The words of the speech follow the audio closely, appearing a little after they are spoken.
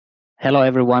Hello,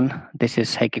 everyone. This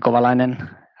is Heikki Kovalainen,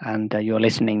 and you're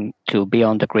listening to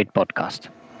Beyond the Grid podcast.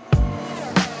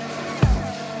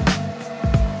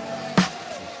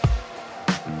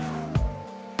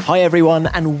 Hi, everyone,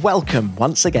 and welcome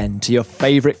once again to your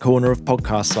favourite corner of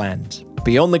podcast land,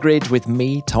 Beyond the Grid with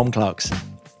me, Tom Clarkson.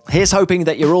 Here's hoping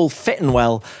that you're all fit and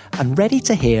well and ready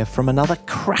to hear from another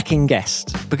cracking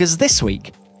guest, because this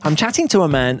week I'm chatting to a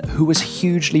man who was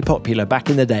hugely popular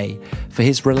back in the day for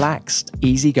his relaxed,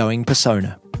 easygoing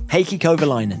persona, Heikki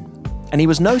Kovalainen. And he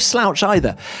was no slouch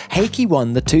either. Heikki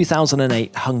won the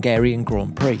 2008 Hungarian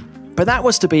Grand Prix. But that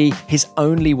was to be his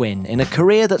only win in a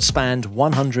career that spanned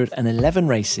 111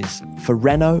 races for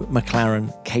Renault,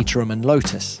 McLaren, Caterham and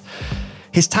Lotus.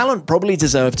 His talent probably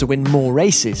deserved to win more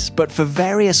races, but for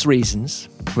various reasons,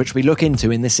 which we look into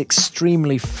in this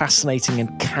extremely fascinating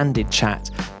and candid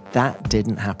chat, that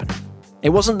didn't happen. It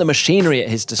wasn't the machinery at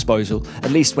his disposal,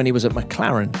 at least when he was at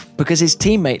McLaren, because his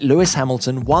teammate Lewis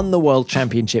Hamilton won the World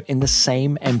Championship in the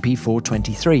same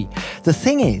MP4-23. The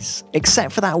thing is,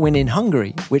 except for that win in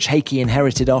Hungary, which Heikki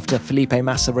inherited after Felipe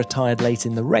Massa retired late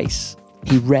in the race,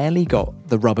 he rarely got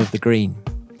the rub of the green.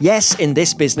 Yes, in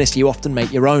this business you often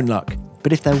make your own luck,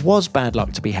 but if there was bad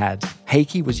luck to be had,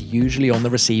 Heikki was usually on the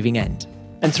receiving end.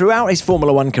 And throughout his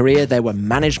Formula One career, there were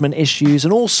management issues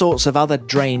and all sorts of other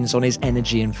drains on his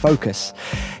energy and focus.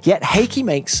 Yet Heikki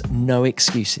makes no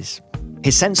excuses.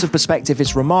 His sense of perspective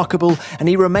is remarkable, and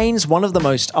he remains one of the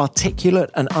most articulate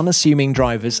and unassuming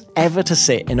drivers ever to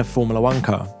sit in a Formula One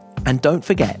car. And don't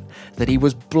forget that he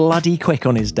was bloody quick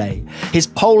on his day. His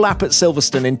pole lap at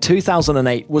Silverstone in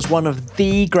 2008 was one of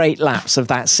the great laps of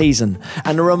that season,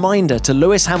 and a reminder to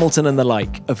Lewis Hamilton and the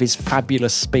like of his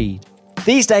fabulous speed.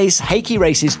 These days, Heikki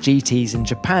races GTs in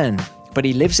Japan, but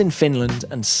he lives in Finland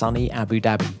and sunny Abu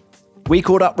Dhabi. We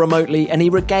caught up remotely and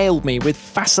he regaled me with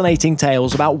fascinating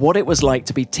tales about what it was like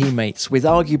to be teammates with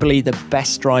arguably the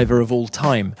best driver of all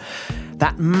time,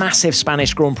 that massive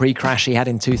Spanish Grand Prix crash he had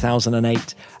in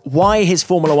 2008, why his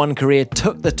Formula One career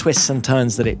took the twists and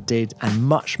turns that it did, and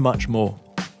much, much more.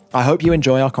 I hope you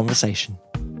enjoy our conversation.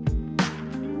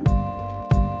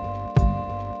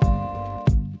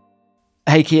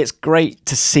 Heikki, it's great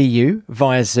to see you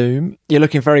via Zoom. You're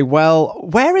looking very well.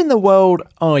 Where in the world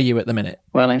are you at the minute?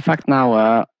 Well, in fact,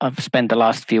 now I've spent the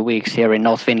last few weeks here in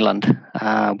North Finland.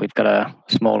 We've got a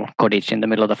small cottage in the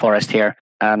middle of the forest here.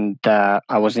 And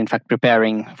I was, in fact,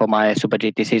 preparing for my Super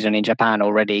GT season in Japan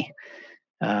already.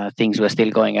 Things were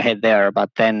still going ahead there. But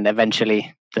then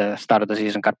eventually the start of the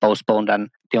season got postponed. And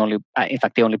the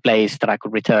only place that I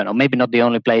could return, or maybe not the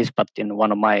only place, but in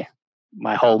one of my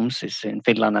homes is in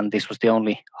Finland, and this was the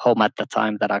only home at the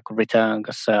time that I could return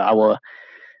because our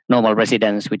normal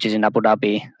residence, which is in Abu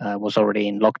Dhabi, was already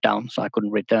in lockdown, so I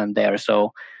couldn't return there.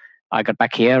 So I got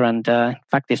back here, and in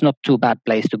fact, it's not too bad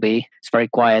place to be. It's very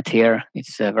quiet here.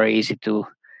 It's very easy to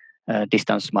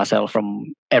distance myself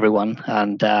from everyone,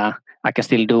 and I can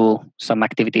still do some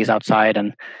activities outside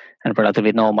and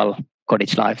relatively normal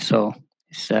cottage life. So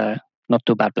it's not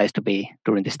too bad place to be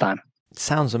during this time.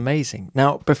 Sounds amazing.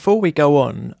 Now, before we go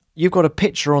on, you've got a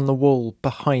picture on the wall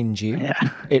behind you. Yeah.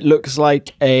 It looks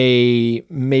like a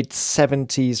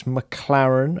mid-70s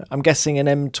McLaren. I'm guessing an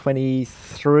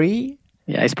M23?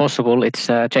 Yeah, it's possible. It's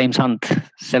James Hunt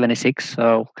 76,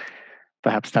 so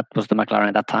perhaps that was the McLaren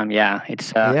at that time. Yeah,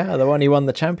 it's the one who won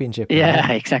the championship. Yeah,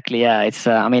 exactly. Yeah, it's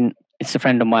it's a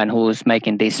friend of mine who's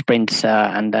making these sprints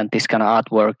and this kind of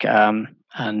artwork.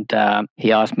 And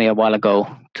he asked me a while ago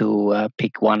to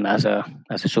pick one as a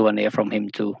souvenir from him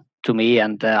to me,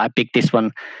 and I picked this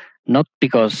one not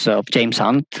because of James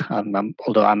Hunt.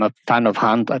 Although I'm a fan of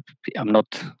Hunt, I'm not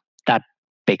that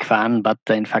big fan. But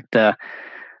in fact, the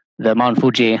Mount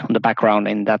Fuji on the background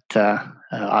in that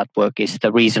artwork is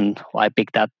the reason why I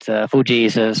picked that. Fuji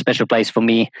is a special place for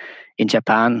me in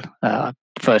Japan.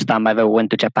 First time I ever went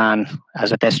to Japan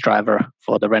as a test driver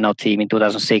for the Renault team in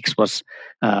 2006 was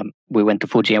we went to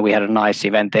Fuji and we had a nice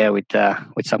event there with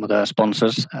some of the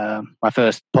sponsors. My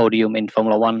first podium in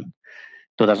Formula One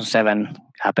 2007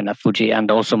 happened at Fuji,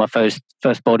 and also my first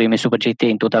podium in Super GT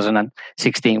in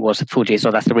 2016 was at Fuji.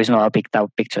 So that's the reason why I picked that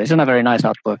picture. It's a very nice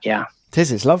artwork, yeah.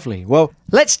 It's lovely. Well,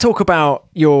 let's talk about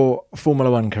your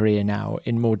Formula One career now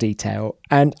in more detail.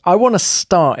 And I want to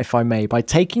start, if I may, by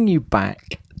taking you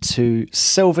back to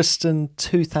Silverstone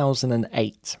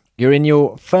 2008. You're in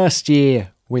your first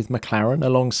year with McLaren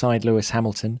alongside Lewis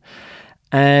Hamilton,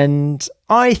 and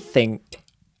I think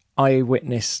I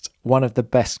witnessed one of the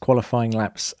best qualifying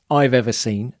laps I've ever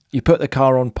seen. You put the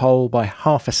car on pole by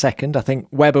half a second. I think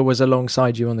Webber was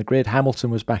alongside you on the grid.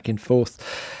 Hamilton was back in fourth.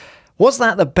 Was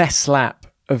that the best lap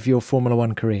of your Formula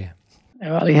One career?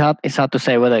 Well, it's hard to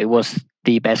say whether it was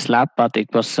the best lap, but it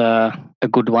was a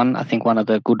good one. I think one of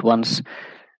the good ones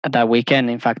that weekend.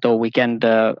 In fact, all weekend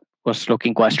was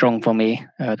looking quite strong for me.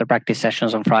 The practice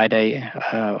sessions on Friday,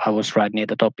 I was right near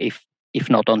the top, if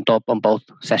not on top on both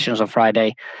sessions on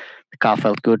Friday. The car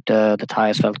felt good, the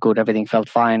tires felt good, everything felt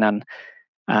fine, and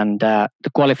the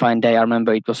qualifying day, I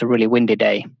remember it was a really windy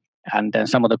day, and then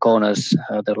some of the corners,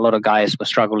 a lot of guys were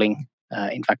struggling.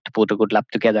 In fact, to put a good lap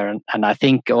together, and I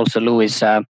think also Lewis.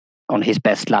 On his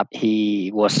best lap,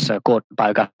 he was caught by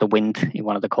a gust of wind in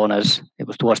one of the corners. It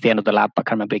was towards the end of the lap. I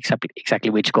can't remember exactly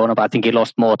which corner, but I think he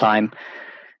lost more time,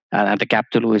 and the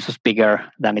gap to Lewis was bigger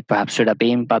than it perhaps should have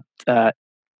been. But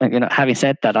having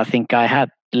said that, I think I had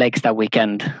legs that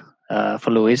weekend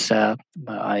for Lewis.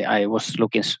 I was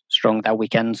looking strong that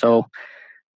weekend, so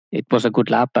it was a good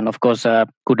lap, and of course a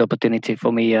good opportunity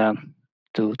for me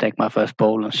to take my first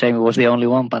pole. And shame it was the only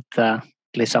one, but at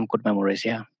least some good memories.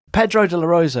 Yeah. Pedro de la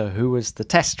Rosa, who was the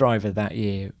test driver that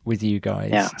year with you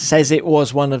guys, says it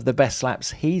was one of the best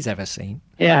laps he's ever seen.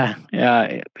 Yeah.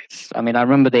 I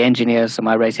remember the engineers,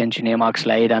 my race engineer Mark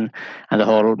Slade, and the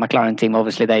whole McLaren team.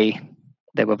 Obviously,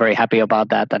 they were very happy about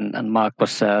that, and Mark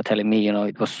was telling me,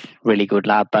 it was really good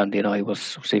lap, and he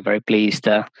was obviously very pleased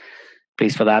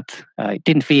for that. It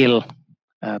didn't feel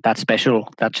that special.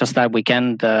 That just that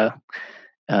weekend,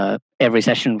 every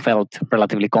session felt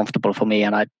relatively comfortable for me,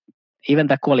 and even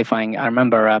the qualifying, I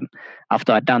remember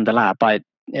after I'd done the lap,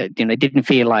 it didn't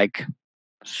feel like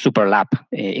super lap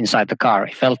inside the car.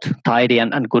 It felt tidy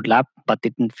and good lap, but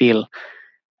it didn't feel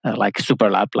like super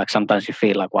lap. Like sometimes you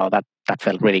feel like, wow, that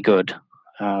felt really good.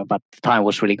 But the time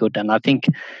was really good. And I think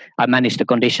I managed the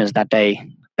conditions that day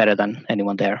better than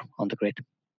anyone there on the grid.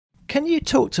 Can you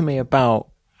talk to me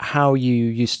about how you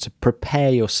used to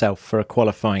prepare yourself for a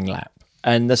qualifying lap?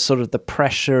 And the sort of the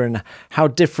pressure and how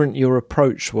different your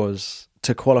approach was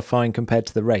to qualifying compared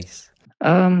to the race?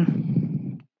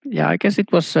 I guess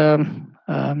it was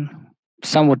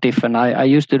somewhat different. I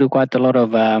used to do quite a lot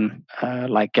of I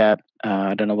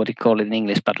don't know what you call it in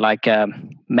English, but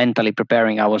mentally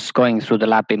preparing. I was going through the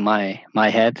lap in my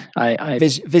head.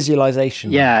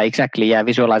 Visualization. Yeah, exactly. Yeah,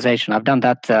 visualization. I've done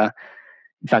that.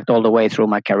 In fact, all the way through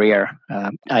my career,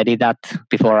 I did that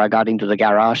before I got into the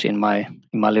garage in my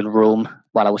little room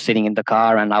while I was sitting in the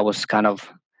car, and I was kind of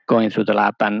going through the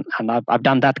lap, and I've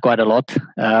done that quite a lot.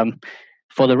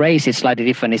 For the race, it's slightly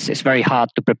different. It's very hard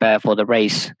to prepare for the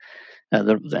race.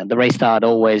 The race start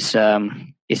always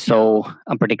is so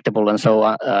unpredictable and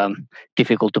so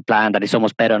difficult to plan that it's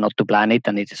almost better not to plan it,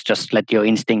 and it's just let your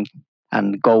instinct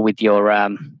and go with your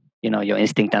your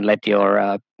instinct, and let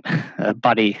your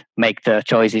body make the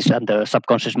choices, and the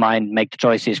subconscious mind make the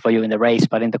choices for you in the race.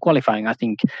 But in the qualifying, I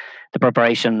think the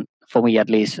preparation, for me at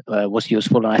least, was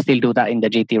useful, and I still do that in the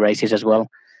GT races as well.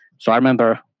 So I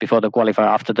remember before the qualifier,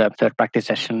 after the third practice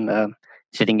session,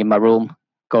 sitting in my room,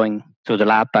 going through the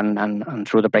lap and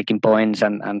through the breaking points,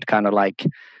 and kind of like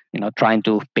trying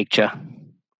to picture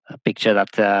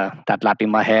that lap in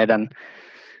my head. And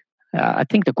I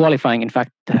think the qualifying, in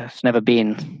fact, has never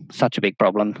been such a big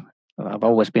problem. I've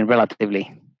always been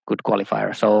relatively good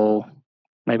qualifier, so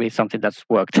maybe it's something that's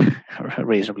worked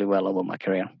reasonably well over my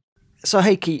career. So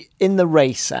Heikki, in the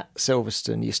race at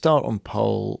Silverstone, you start on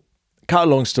pole. Cut a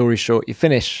long story short, you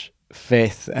finish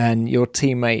fifth, and your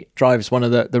teammate drives one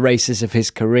of the races of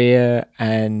his career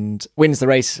and wins the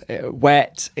race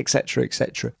wet, etc.,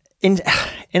 etc. In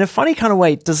a funny kind of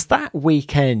way, does that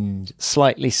weekend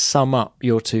slightly sum up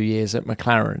your 2 years at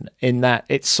McLaren, in that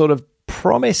it's sort of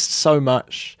promised so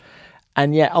much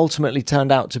and yet ultimately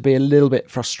turned out to be a little bit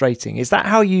frustrating? Is that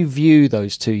how you view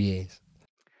those 2 years?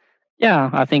 Yeah,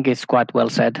 I think it's quite well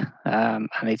said, and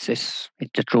it's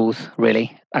the truth,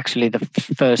 really. Actually, the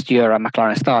first year at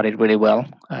McLaren started really well.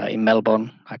 In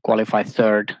Melbourne, I qualified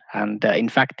third, and in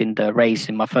fact, in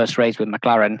my first race with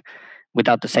McLaren,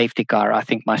 without the safety car, I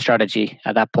think my strategy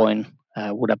at that point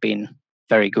would have been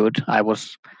very good.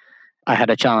 I had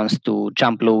a chance to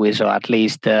jump Lewis, or at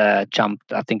least jump,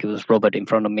 I think it was Robert in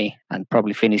front of me, and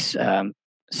probably finish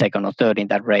second or third in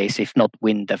that race, if not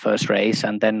win the first race.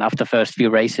 And then after first few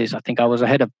races, I think I was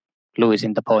ahead of Lewis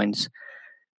in the points.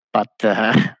 But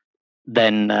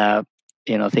then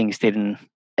things didn't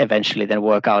eventually then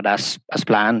work out as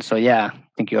planned. So yeah, I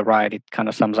think you're right. It kind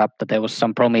of sums up that there was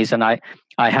some promise, and I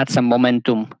had some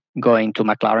momentum going to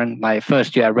McLaren. My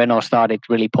first year at Renault started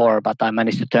really poor, but I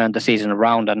managed to turn the season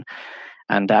around,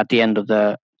 and at the end of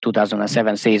the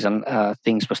 2007 season,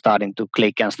 things were starting to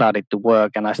click and started to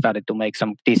work, and I started to make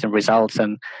some decent results,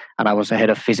 and I was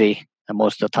ahead of Fizzy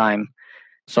most of the time.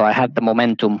 So I had the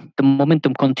momentum. The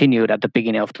momentum continued at the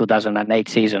beginning of 2008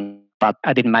 season, but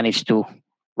I didn't manage to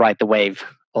ride the wave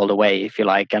all the way, if you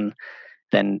like. And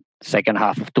then second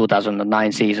half of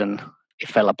 2009 season, it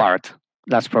fell apart.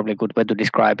 That's probably a good way to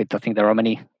describe it. I think there are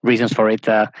many reasons for it.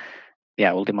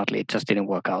 Ultimately, it just didn't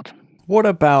work out. What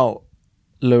about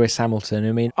Lewis Hamilton?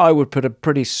 I mean, I would put a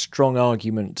pretty strong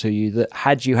argument to you that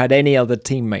had you had any other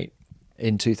teammate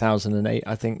in 2008,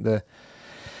 I think the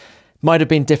might have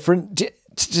been different.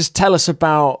 Just tell us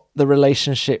about the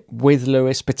relationship with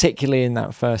Lewis, particularly in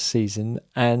that first season,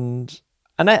 and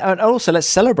also let's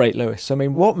celebrate Lewis. I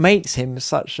mean, what makes him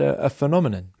such a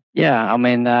phenomenon? Yeah, I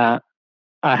mean, I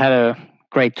had a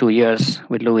great 2 years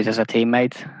with Lewis as a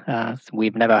teammate.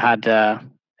 We've never had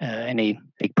any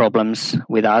big problems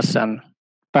with us, and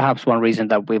perhaps one reason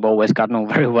that we've always gotten on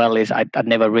very well is I'd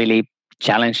never really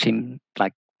challenged him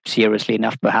like seriously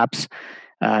enough, perhaps.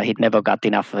 He'd never got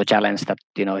enough of a challenge that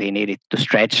he needed to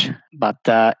stretch. But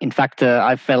in fact,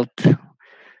 I felt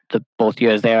the both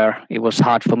years there it was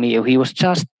hard for me. He was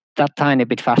just that tiny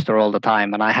bit faster all the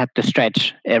time, and I had to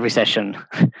stretch every session.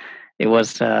 It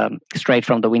was straight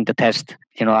from the winter test.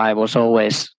 I was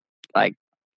always like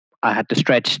I had to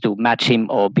stretch to match him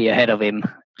or be ahead of him.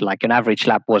 Like an average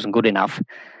lap wasn't good enough,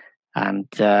 and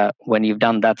when you've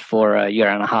done that for a year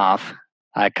and a half,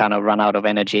 I kind of run out of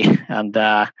energy. And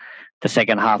the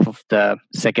second half of the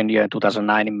second year in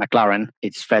 2009 in McLaren,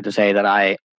 it's fair to say that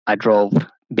I drove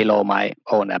below my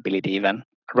own ability even,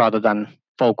 rather than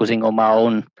focusing on my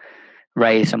own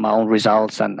race and my own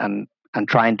results and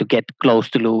trying to get close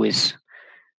to Lewis.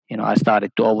 I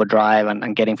started to overdrive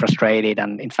and getting frustrated,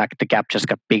 and in fact the gap just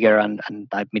got bigger, and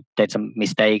I made some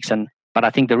mistakes. But I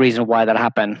think the reason why that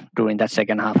happened during that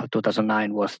second half of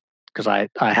 2009 was because I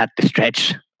had to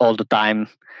stretch all the time.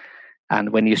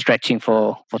 And when you're stretching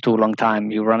for too long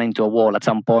time, you run into a wall at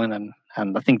some point, and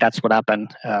I think that's what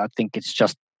happened. I think it's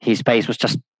just his pace was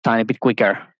just a tiny bit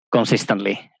quicker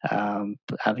consistently. I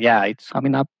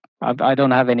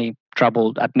don't have any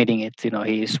trouble admitting it.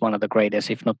 He's one of the greatest,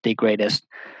 if not the greatest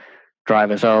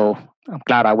driver. So I'm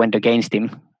glad I went against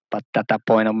him. But at that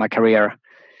point of my career,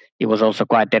 it was also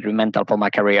quite detrimental for my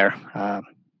career. I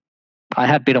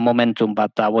had a bit of momentum,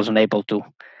 but I wasn't able to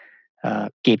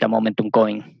keep the momentum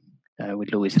going.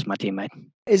 With Lewis as my teammate.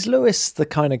 Is Lewis the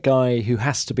kind of guy who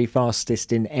has to be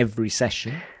fastest in every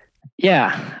session?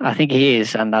 Yeah, I think he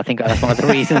is, and I think that's one of the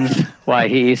reasons why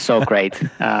he is so great.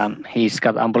 He's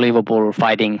got unbelievable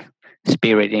fighting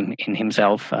spirit in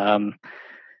himself.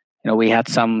 We had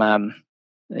some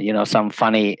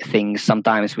funny things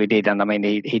sometimes we did, and I mean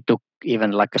he took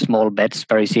even like a small bets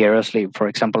very seriously. For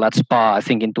example, at Spa, I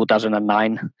think in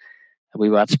 2009. We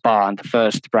were at Spa and the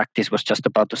first practice was just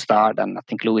about to start, and I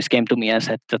think Lewis came to me and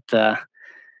said that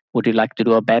would you like to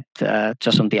do a bet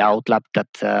just on the out lap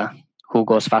that who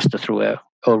goes faster through a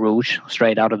rouge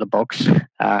straight out of the box,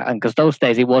 and because those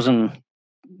days it wasn't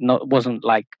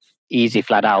like easy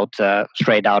flat out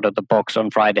straight out of the box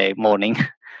on Friday morning.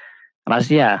 And I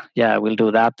said yeah we'll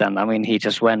do that. And I mean he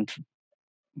just went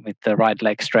with the right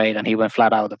leg straight and he went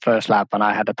flat out the first lap, and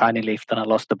I had a tiny lift and I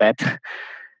lost the bet.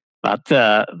 But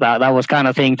that was kind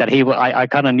of thing that I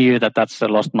kind of knew that that's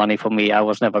lost money for me. I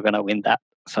was never going to win that.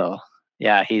 So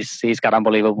yeah, he's got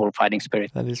unbelievable fighting spirit.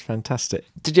 That is fantastic.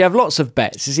 Did you have lots of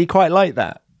bets? Is he quite like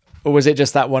that, or was it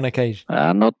just that one occasion?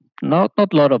 Not a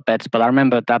lot of bets, but I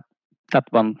remember that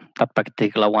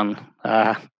particular one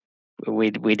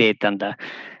we did, and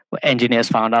engineers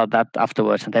found out that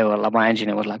afterwards, and they were like, my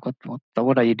engineer was like,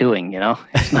 what are you doing?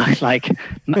 It's not like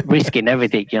risking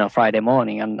everything, Friday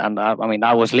morning, and I mean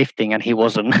I was lifting and he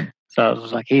wasn't, so I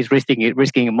was like, he's risking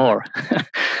it more.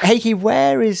 Heikki,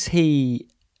 where is he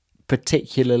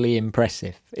particularly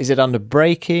impressive? Is it under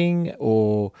braking,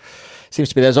 or seems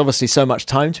to be there's obviously so much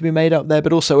time to be made up there,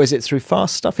 but also is it through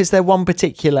fast stuff? Is there one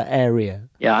particular area?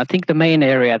 Yeah, I think the main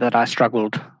area that I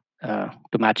struggled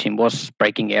to match him was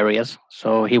braking areas.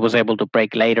 So he was able to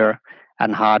brake later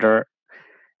and harder,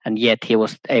 and yet he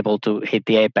was able to hit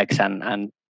the apex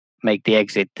and make the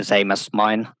exit the same as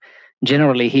mine.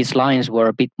 Generally, his lines were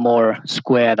a bit more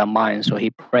square than mine, so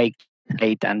he braked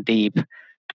late and deep,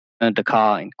 turned the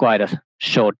car in quite a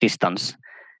short distance,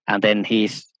 and then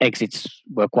his exits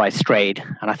were quite straight.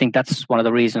 And I think that's one of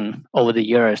the reasons over the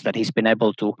years that he's been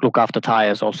able to look after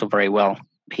tires also very well.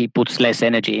 He puts less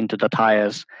energy into the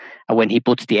tires, and when he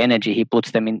puts the energy, he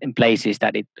puts them in places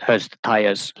that it hurts the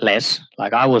tires less.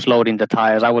 Like I was loading the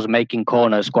tires, I was making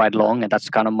corners quite long, and that's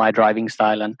kind of my driving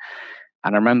style. And I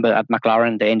remember at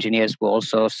McLaren, the engineers were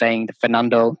also saying the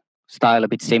Fernando style a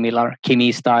bit similar,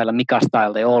 Kimi style and Mika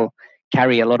style, they all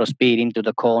carry a lot of speed into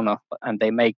the corner, and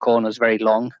they make corners very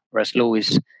long, whereas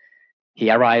Lewis, he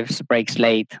arrives, brakes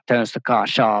late, turns the car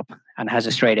sharp, and has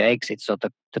a straighter exit, so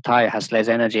the tire has less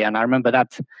energy. And I remember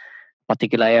that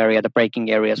particular area, the braking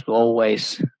areas were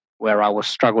always where I was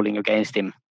struggling against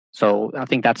him. So I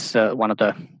think that's one of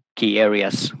the key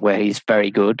areas where he's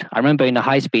very good. I remember in the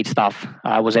high speed stuff,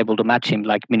 I was able to match him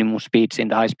like minimum speeds in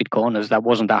the high speed corners. That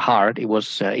wasn't that hard. It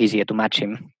was easier to match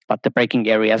him. But the braking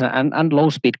areas and low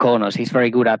speed corners, he's very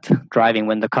good at driving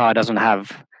when the car doesn't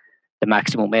have the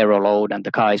maximum aero load and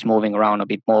the car is moving around a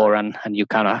bit more, and you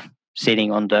kind of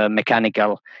sitting on the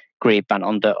mechanical grip and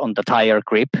on the tire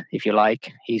grip, if you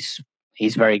like. He's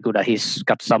very good at. He's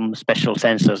got some special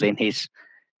sensors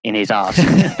in his ass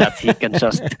that he can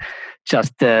just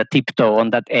tiptoe on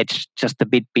that edge just a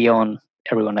bit beyond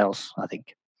everyone else, I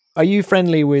think. Are you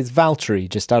friendly with Valtteri,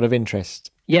 just out of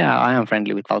interest? Yeah, I am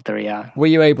friendly with Valtteri, yeah. Were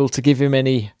you able to give him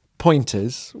any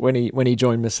pointers when he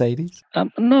joined Mercedes?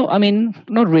 No, I mean,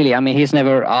 not really. I mean, he's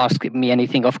never asked me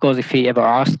anything. Of course, if he ever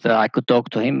asked, I could talk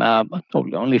to him.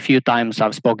 Only a few times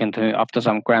I've spoken to him after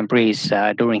some Grand Prix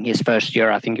during his first year.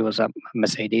 I think it was a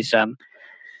Mercedes.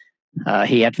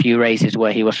 He had few races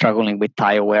where he was struggling with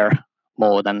tire wear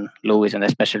more than Lewis, and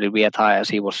especially rear tires.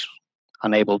 He was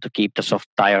unable to keep the soft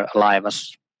tire alive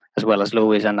as well as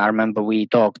Lewis. And I remember we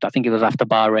talked, I think it was after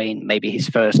Bahrain, maybe his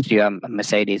first year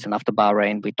Mercedes, and after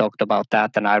Bahrain we talked about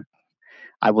that. And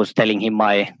I was telling him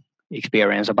my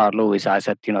experience about Lewis. I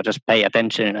said, just pay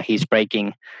attention. He's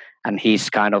braking and he's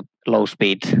kind of low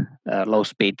speed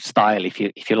style, if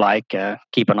you like.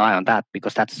 Keep an eye on that,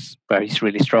 because that's where he's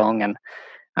really strong. And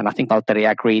I think Valtteri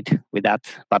agreed with that,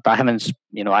 but I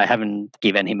haven't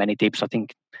given him any tips. I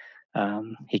think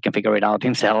he can figure it out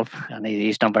himself, and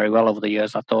he's done very well over the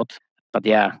years, I thought. But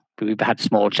yeah, we've had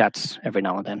small chats every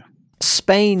now and then.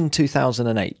 Spain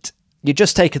 2008, you'd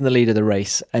just taken the lead of the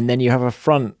race, and then you have a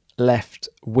front left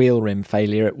wheel rim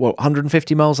failure at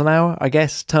 150 miles an hour, I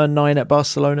guess, turn 9 at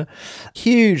Barcelona.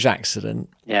 Huge accident.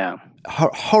 Yeah.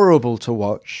 Horrible to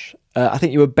watch. I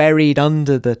think you were buried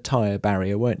under the tyre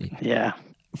barrier, weren't you? Yeah.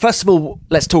 First of all,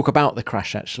 let's talk about the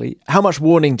crash, actually. How much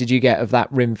warning did you get of that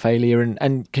rim failure?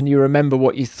 And can you remember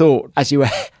what you thought as you were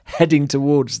heading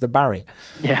towards the barrier?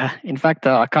 Yeah, in fact,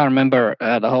 I can't remember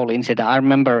the whole incident. I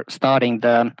remember starting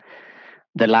the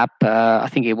lap. I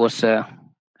think it was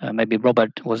maybe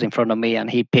Robert was in front of me and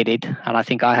he pitted. And I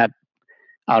think I had,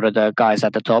 out of the guys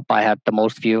at the top, I had the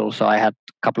most fuel. So I had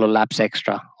a couple of laps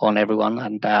extra on everyone.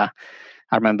 And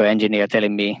I remember engineer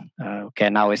telling me, okay,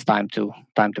 now it's time to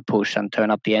push and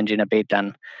turn up the engine a bit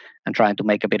and trying to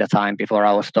make a bit of time before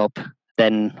our stop.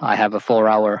 Then I have a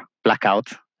 4-hour blackout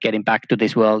getting back to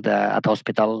this world at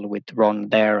hospital with Ron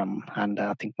there, and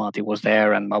I think Marty was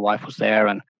there and my wife was there,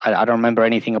 and I don't remember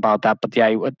anything about that. But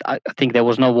yeah, I think there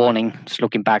was no warning. Just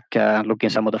looking back, looking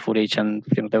some of the footage, and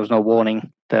there was no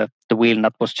warning. The wheel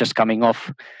nut was just coming off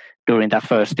during that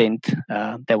first stint.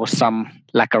 There was some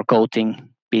lacquer coating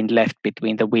being left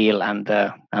between the wheel and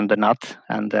the nut,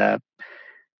 and the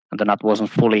nut wasn't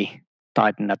fully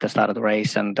tightened at the start of the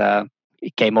race, and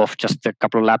it came off just a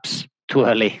couple of laps too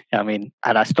early. I mean,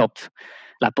 had I stopped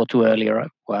a lap or two earlier,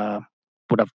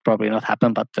 would have probably not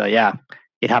happened. But yeah,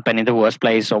 it happened in the worst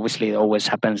place. Obviously, it always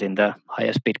happens in the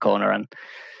higher speed corner,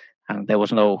 and there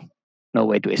was no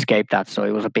way to escape that. So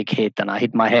it was a big hit, and I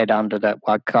hit my head under the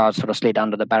car, sort of slid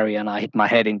under the barrier, and I hit my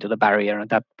head into the barrier, and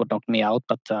that would knock me out.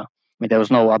 But I mean, there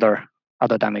was no other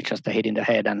damage, just a hit in the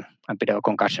head and a bit of a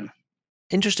concussion.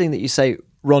 Interesting that you say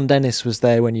Ron Dennis was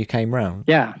there when you came round.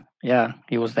 Yeah,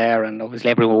 he was there, and obviously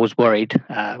everyone was worried.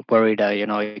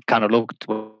 It kind of looked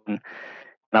when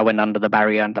I went under the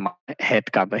barrier and my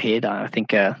head got the hit. I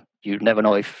think you never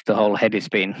know if the whole head is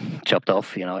being chopped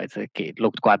off. It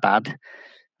looked quite bad.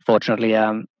 Fortunately,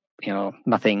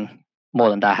 nothing more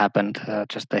than that happened.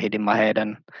 Just a hit in my head,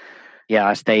 and yeah,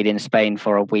 I stayed in Spain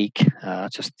for a week,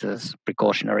 just as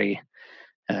precautionary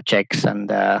checks, and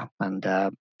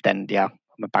then yeah,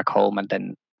 I went back home, and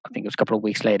then I think it was a couple of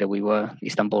weeks later we were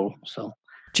Istanbul. So,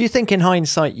 do you think in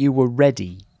hindsight you were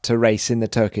ready to race in the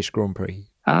Turkish Grand Prix?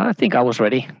 I think I was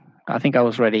ready.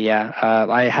 Yeah,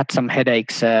 I had some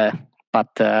headaches,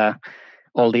 but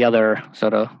all the other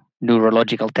sort of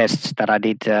neurological tests that I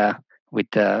did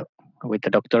with the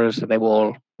doctors, they were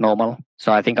all normal.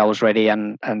 So I think I was ready,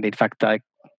 and in fact I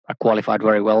qualified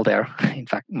very well there. In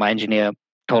fact, my engineer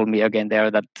told me again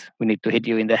there that we need to hit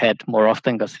you in the head more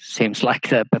often, because it seems like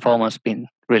the performance been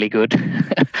really good.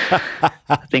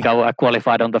 I think I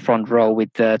qualified on the front row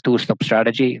with the 2-stop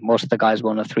strategy. Most of the guys were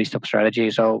on a 3-stop strategy,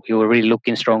 so we were really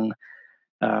looking strong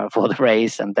for the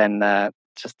race. And then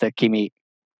just Kimi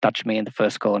touched me in the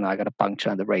first corner. I got a puncture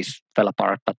and the race fell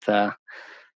apart. But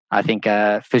I think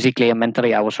physically and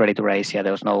mentally I was ready to race. Yeah,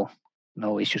 there was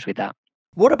no issues with that.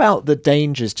 What about the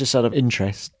dangers, just out of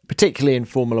interest, particularly in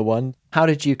Formula One? How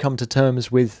did you come to terms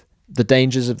with the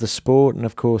dangers of the sport? And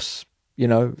of course,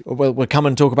 we'll come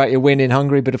and talk about your win in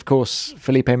Hungary, but of course,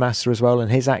 Felipe Massa as well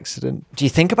and his accident. Do you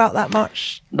think about that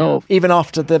much? No. Even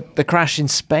after the crash in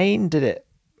Spain, did it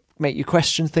make you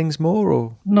question things more?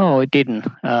 Or no, it didn't.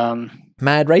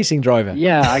 Mad racing driver.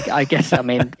 Yeah, I guess. I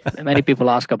mean, many people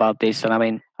ask about this, and I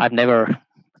mean, I've never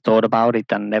thought about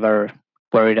it and never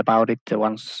worried about it.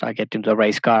 Once I get into the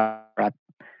race car,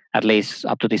 at least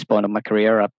up to this point of my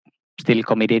career, I'm still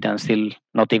committed and still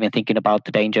not even thinking about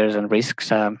the dangers and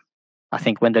risks. I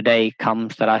think when the day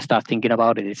comes that I start thinking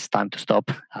about it, it's time to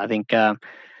stop. I think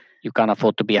you can't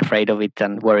afford to be afraid of it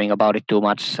and worrying about it too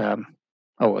much.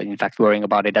 Or in fact, worrying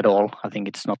about it at all. I think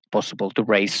it's not possible to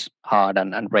race hard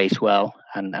and race well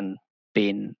and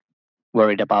being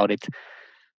worried about it.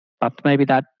 But maybe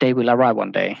that day will arrive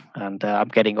one day. And I'm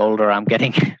getting older. I'm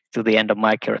getting to the end of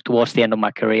my career, towards the end of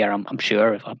my career. I'm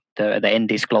sure the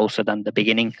end is closer than the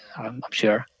beginning. I'm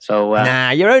sure. So nah,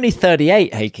 you're only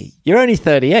 38, Heikki. You're only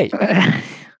 38.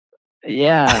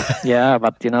 yeah.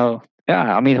 But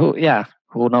I mean,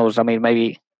 who knows? I mean,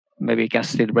 maybe you can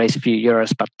still race a few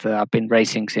years. But I've been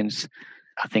racing since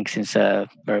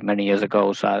very many years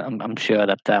ago. So I'm sure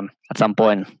that at some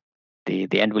point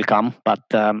the end will come. But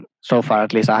so far,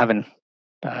 at least, I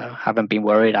haven't been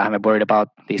worried. I haven't worried about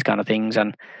these kind of things,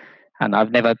 and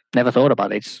I've never thought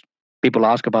about it. People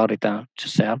ask about it, and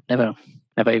just say I've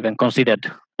never even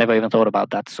considered, never even thought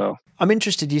about that. So I'm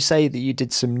interested. You say that you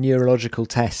did some neurological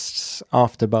tests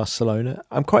after Barcelona.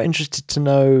 I'm quite interested to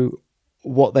know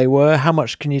what they were. How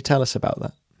much can you tell us about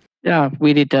that? Yeah,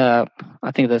 we did. I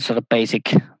think the sort of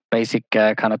basic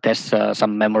kind of tests,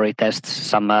 some memory tests,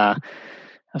 some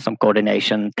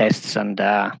coordination tests, and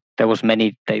there was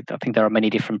many. I think there are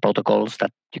many different protocols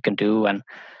that you can do, and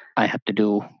I had to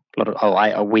do a lot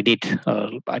of. We did.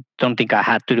 I don't think I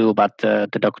had to do, but the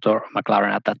doctor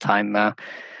McLaren at that time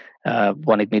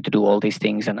wanted me to do all these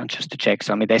things and just to check.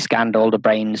 So I mean, they scanned all the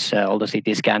brains, all the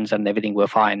CT scans, and everything were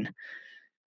fine.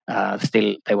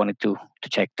 Still, they wanted to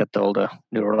check that all the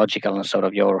neurological and sort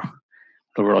of your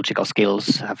neurological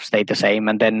skills have stayed the same.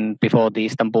 And then before the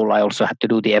Istanbul, I also had to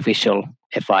do the official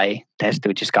FI test,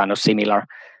 which is kind of similar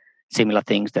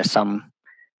things. There's some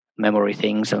memory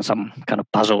things and some kind of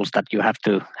puzzles that you have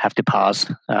to pass.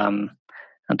 And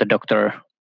the doctor,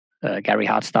 Gary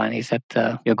Hartstein, he said,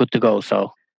 you're good to go.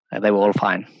 So they were all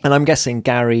fine. And I'm guessing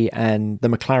Gary and the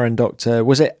McLaren doctor,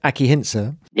 was it Aki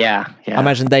Hintze? Yeah. I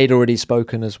imagine they'd already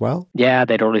spoken as well. Yeah,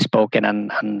 they'd already spoken,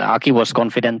 and Aki was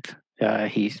confident.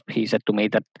 He said to me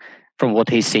that from what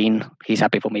he's seen, he's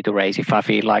happy for me to race if I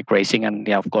feel like racing. And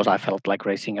yeah, of course, I felt like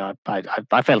racing. I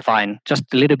felt fine. Just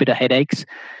a little bit of headaches.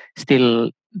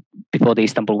 Still, before the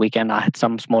Istanbul weekend, I had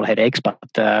some small headaches, but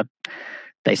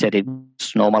they said it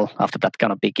was normal after that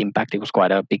kind of big impact. It was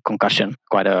quite a big concussion,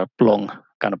 quite a long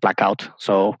kind of blackout.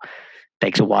 So it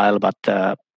takes a while, but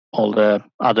all the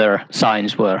other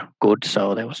signs were good.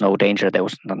 So there was no danger. There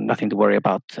was nothing to worry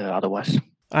about otherwise.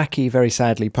 Aki very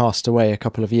sadly passed away a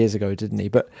couple of years ago, didn't he?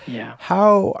 But yeah,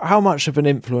 how much of an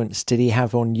influence did he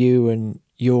have on you and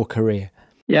your career?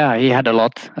 Yeah, he had a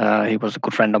lot. He was a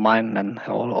good friend of mine, and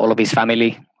all of his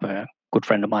family were a good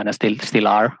friend of mine and still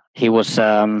are. He was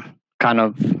kind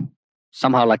of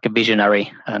somehow like a visionary,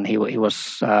 and he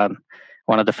was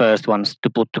one of the first ones to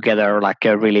put together like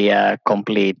a really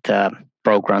complete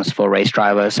programs for race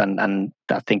drivers. And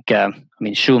I think,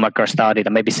 Schumacher started,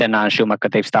 and maybe Senna and Schumacher,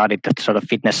 they've started the sort of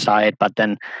fitness side, but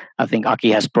then I think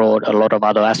Aki has brought a lot of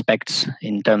other aspects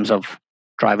in terms of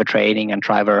driver training and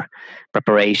driver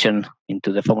preparation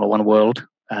into the Formula One world.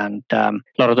 And a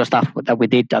lot of the stuff that we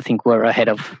did, I think, we're ahead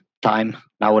of time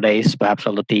nowadays. Perhaps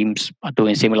all the teams are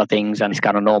doing similar things, and it's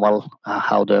kind of normal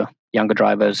how the younger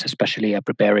drivers especially are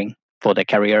preparing for their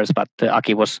careers. But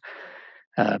Aki was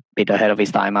a bit ahead of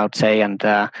his time, I would say, and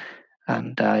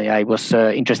it was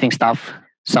interesting stuff.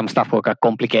 Some stuff got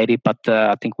complicated, but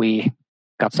I think we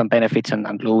got some benefits,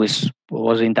 and Lewis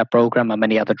was in that program, and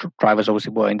many other drivers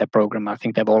also were in that program. I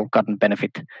think they've all gotten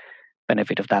benefit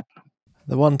of that.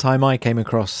 The one time I came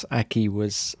across Aki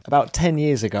was about 10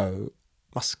 years ago.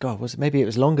 Maybe it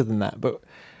was longer than that, but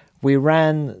we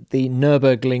ran the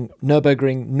Nürburgring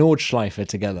Nordschleife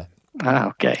together.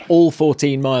 Okay. All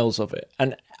 14 miles of it.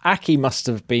 And Aki must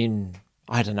have been,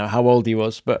 I don't know how old he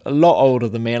was, but a lot older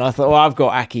than me. And I thought, I've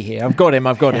got Aki here. I've got him.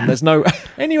 There's no...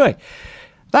 Anyway,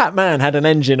 that man had an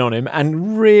engine on him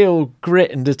and real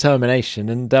grit and determination.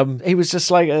 And he was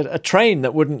just like a train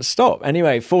that wouldn't stop.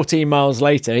 Anyway, 14 miles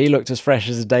later, he looked as fresh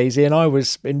as a daisy and I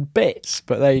was in bits.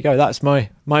 But there you go. That's my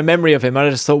memory of him. I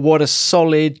just thought, what a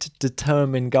solid,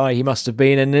 determined guy he must have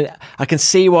been. And I can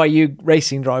see why you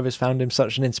racing drivers found him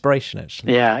such an inspiration,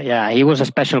 actually. Yeah. He was a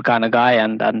special kind of guy.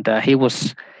 And he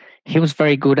was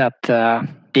very good at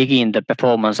digging the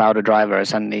performance out of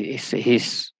drivers, and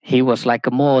he was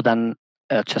like more than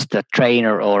just a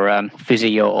trainer or a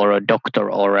physio or a doctor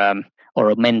or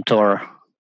a mentor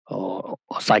or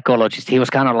psychologist. He was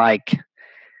kind of like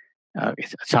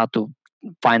it's hard to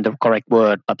find the correct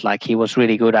word, but like he was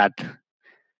really good at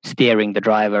steering the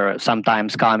driver,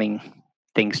 sometimes calming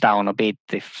things down a bit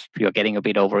if you're getting a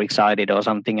bit overexcited or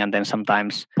something, and then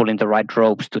sometimes pulling the right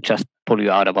ropes to just pull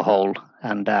you out of a hole.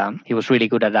 And he was really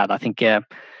good at that. I think a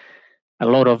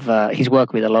lot of he's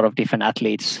worked with a lot of different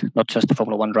athletes, not just the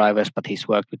Formula One drivers, but he's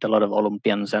worked with a lot of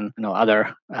Olympians and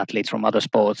other athletes from other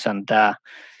sports, and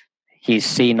he's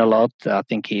seen a lot. I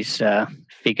think he's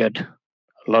figured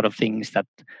a lot of things that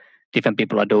different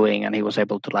people are doing, and he was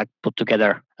able to like put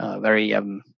together a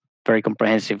very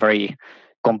comprehensive, very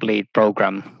complete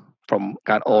program from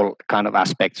all kind of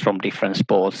aspects from different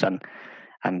sports, and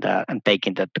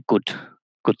taking the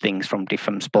good things from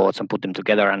different sports and put them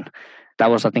together. And that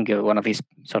was, I think, one of his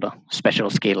sort of special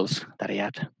skills that he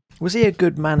had. Was he a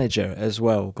good manager as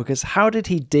well? Because how did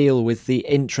he deal with the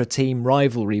intra-team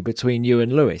rivalry between you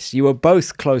and Lewis? You were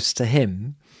both close to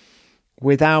him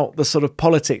without the sort of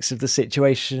politics of the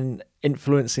situation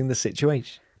influencing the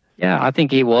situation. Yeah, I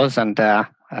think he was. And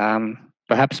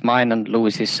perhaps mine and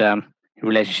Lewis's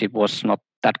relationship was not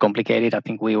that complicated. I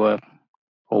think we were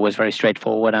always very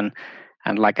straightforward.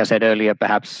 And like I said earlier,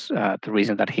 perhaps the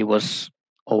reason that he was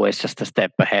always just a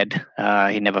step ahead,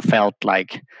 he never felt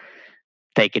like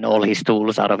taking all his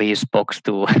tools out of his box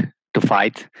to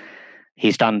fight.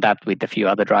 He's done that with a few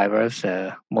other drivers,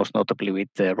 most notably with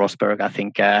Rosberg. I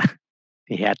think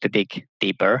he had to dig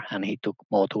deeper and he took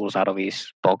more tools out of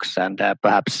his box. And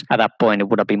perhaps at that point, it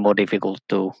would have been more difficult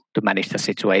to manage the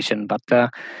situation.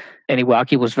 But anyway,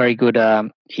 Aki was very good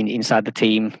inside the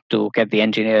team to get the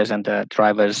engineers and the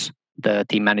drivers, the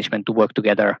team management to work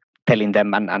together, telling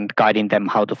them and guiding them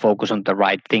how to focus on the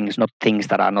right things, not things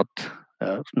that are not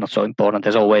so important.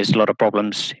 There's always a lot of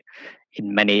problems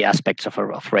in many aspects of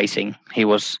racing. He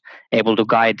was able to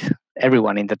guide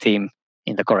everyone in the team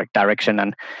in the correct direction,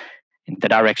 and in the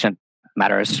direction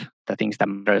matters, the things that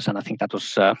matters. And I think that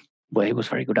was where he was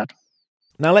very good at.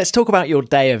 Now let's talk about your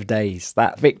day of days,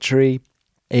 that victory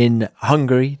in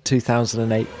Hungary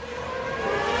 2008.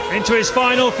 Into his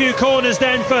final few corners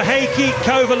then for Heikki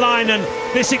Kovalainen.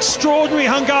 This extraordinary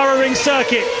Hungaroring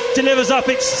circuit delivers up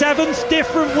its 7th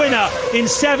different winner in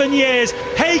 7 years.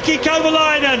 Heikki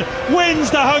Kovalainen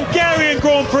wins the Hungarian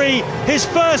Grand Prix, his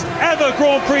first ever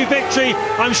Grand Prix victory.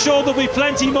 I'm sure there'll be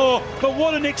plenty more, but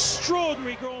what an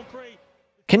extraordinary Grand Prix.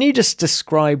 Can you just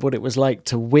describe what it was like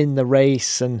to win the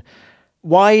race, and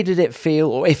why did it feel,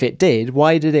 or if it did,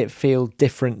 why did it feel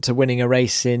different to winning a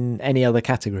race in any other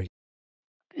category?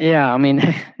 Yeah, I mean,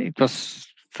 it was,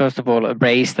 first of all, a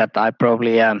race that I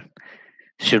probably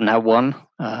shouldn't have won.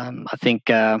 I think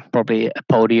probably a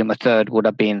podium, a third, would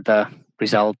have been the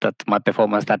result that my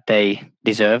performance that day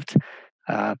deserved.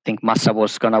 I think Massa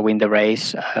was going to win the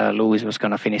race. Lewis was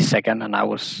going to finish second, and I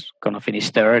was going to finish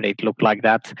third. It looked like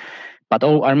that. But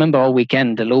I remember all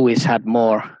weekend, Lewis had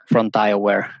more front tire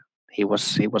wear. He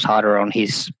was harder on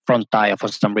his front tire for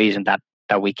some reason that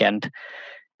weekend.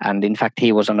 And in fact,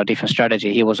 he was on a different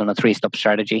strategy. He was on a 3-stop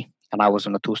strategy, and I was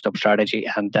on a 2-stop strategy.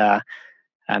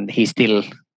 And he still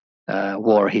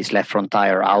wore his left front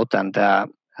tire out, and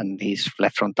his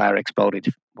left front tire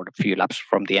exploded for a few laps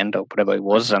from the end or whatever it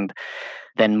was. And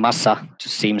then Massa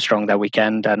just seemed strong that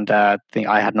weekend, and I think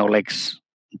I had no legs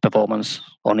performance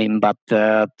on him. But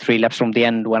 3 laps from the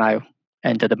end, when I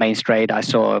entered the main straight, I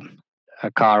saw a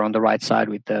car on the right side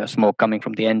with the smoke coming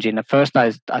from the engine. At first,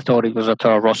 I thought it was a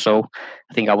Toro Rosso.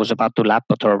 I think I was about to lap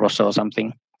a Toro Rosso or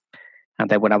something. And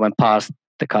then when I went past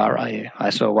the car, I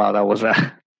saw, wow, that was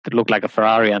it looked like a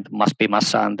Ferrari and must be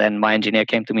Massa. And then my engineer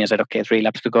came to me and said, okay, 3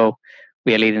 laps to go.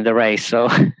 We are leading the race. So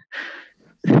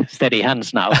steady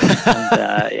hands now.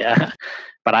 And, yeah,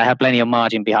 but I had plenty of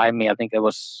margin behind me. I think there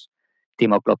was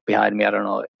Timo Glock behind me. I don't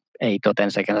know, 8 or 10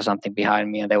 seconds or something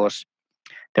behind me. And there was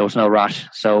no rush.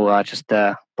 So I just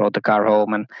brought the car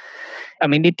home. And I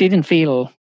mean, it didn't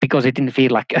feel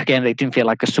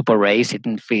like a super race. It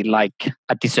didn't feel like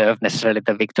I deserved necessarily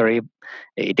the victory.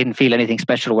 It didn't feel anything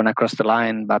special when I crossed the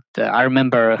line. But I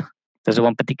remember there's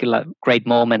one particular great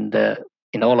moment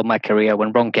in all of my career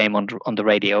when Ron came on the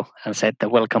radio and said,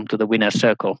 welcome to the winner's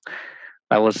circle.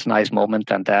 That was a nice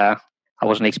moment. And I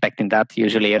wasn't expecting that.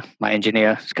 Usually my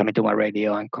engineer is coming to my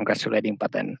radio and congratulating,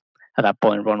 but then at that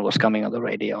point, Ron was coming on the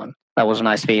radio, and that was a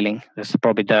nice feeling. That's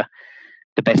probably the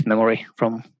best memory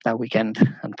from that weekend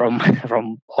and from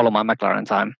all of my McLaren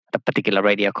time, that particular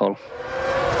radio call.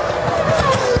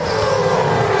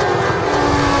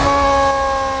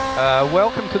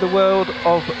 Welcome to the world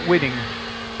of winning.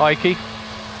 Heikki.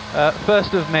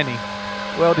 First of many.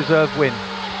 Well-deserved win.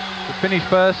 To finish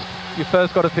first, you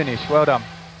first got to finish. Well done.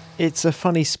 It's a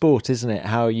funny sport, isn't it?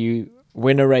 How you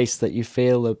win a race that you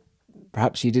feel that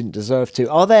perhaps you didn't deserve to.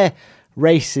 Are there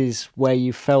races where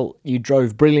you felt you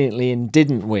drove brilliantly and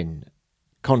didn't win,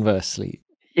 conversely?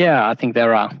 Yeah, I think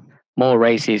there are more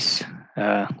races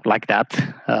like that.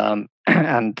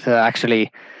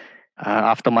 Actually,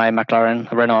 after my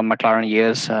Renault and McLaren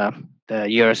years, the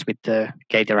years with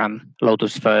Caterham,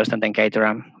 Lotus first and then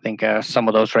Caterham, I think some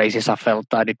of those races I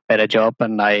felt I did better job,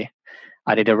 and I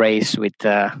did a race with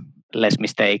less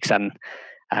mistakes and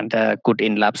good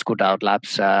in laps, good out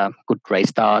laps, good race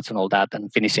starts and all that,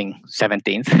 and finishing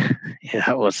 17th. Yeah,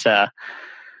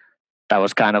 that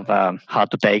was kind of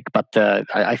hard to take, but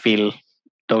I feel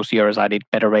those years I did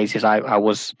better races. I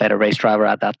was better race driver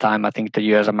at that time. I think the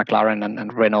years of McLaren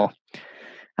and Renault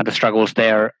and the struggles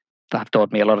there have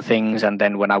taught me a lot of things. And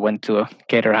then when I went to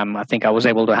Caterham, I think I was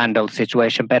able to handle the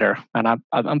situation better. And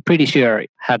I'm pretty sure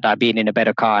had I been in a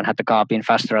better car and had the car been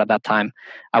faster at that time,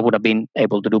 I would have been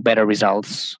able to do better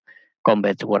results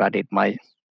compared to what I did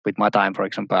with my time, for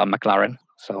example, at McLaren.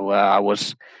 So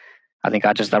I think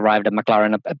I just arrived at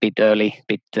McLaren a bit early,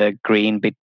 bit green,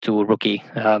 bit too rookie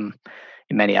in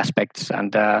many aspects.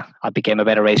 And I became a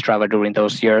better race driver during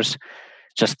those years.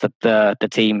 Just that the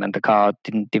team and the car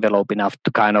didn't develop enough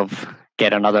to kind of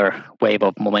get another wave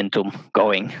of momentum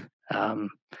going.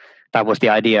 That was the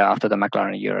idea after the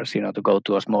McLaren years, to go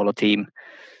to a smaller team,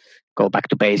 go back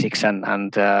to basics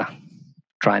and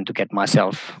trying to get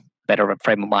myself better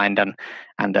frame of mind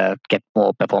and get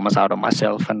more performance out of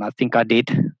myself. And I think I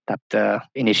did that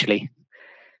initially.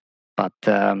 But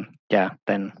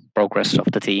then progress of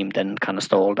the team then kind of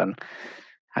stalled and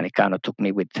it kind of took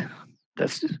me with the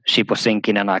ship was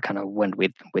sinking, and I kind of went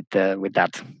with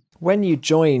that. When you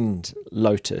joined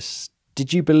Lotus,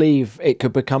 did you believe it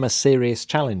could become a serious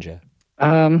challenger?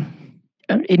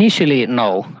 Initially,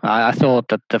 no. I thought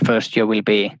that the first year will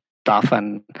be tough,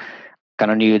 and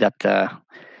kind of knew that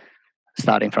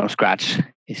starting from scratch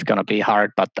is going to be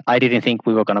hard. But I didn't think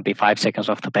we were going to be 5 seconds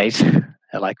off the pace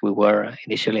like we were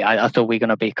initially. I thought we were going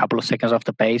to be a couple of seconds off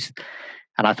the pace,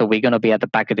 and I thought we were going to be at the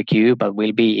back of the queue, but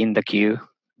we'll be in the queue.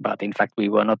 But in fact, we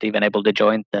were not even able to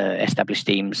join the established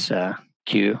teams'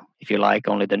 queue, if you like.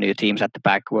 Only the new teams at the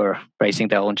back were racing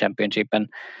their own championship. And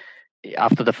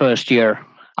after the first year,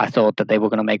 I thought that they were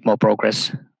going to make more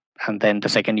progress. And then the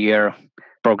second year,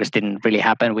 progress didn't really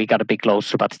happen. We got a bit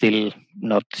closer, but still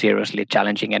not seriously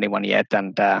challenging anyone yet.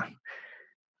 And at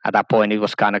that point, it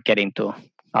was kind of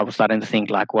I was starting to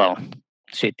think like, well,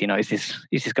 shit, is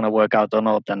this going to work out or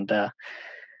not? And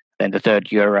then the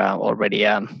third year already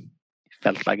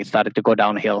felt like it started to go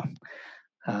downhill.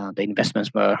 The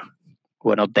investments were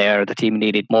not there. The team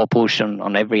needed more push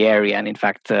on every area, and in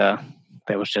fact, there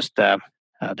was just the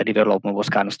development was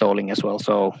kind of stalling as well.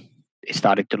 So it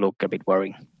started to look a bit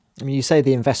worrying. I mean, you say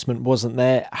the investment wasn't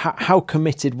there. How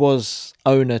committed was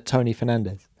owner Tony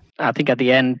Fernandez? I think at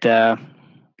the end,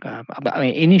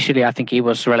 initially, I think he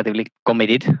was relatively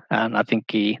committed, and I think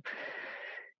he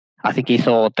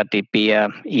thought that it'd be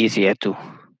easier to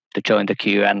join the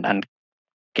queue and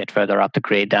get further up the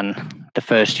grid. And the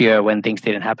first year when things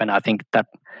didn't happen, I think that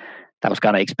was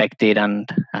kind of expected.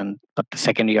 But the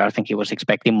second year, I think he was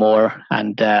expecting more.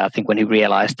 And I think when he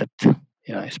realized that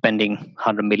spending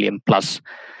 100 million plus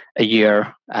a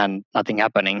year and nothing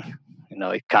happening,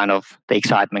 it kind of the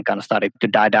excitement kind of started to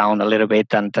die down a little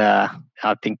bit. And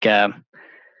I think at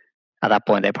that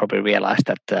point they probably realized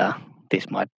that this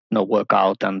might not work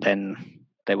out, and then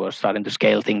they were starting to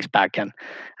scale things back. And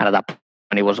at that point,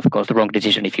 it was, of course, the wrong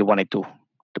decision if you wanted to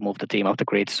move the team off the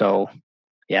grid. So,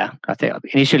 yeah, I think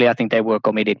initially they were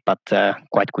committed, but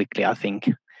quite quickly I think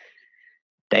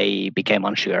they became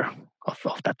unsure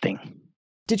of that thing.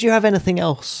 Did you have anything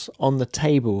else on the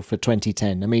table for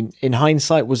 2010? I mean, in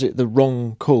hindsight, was it the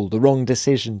wrong call, the wrong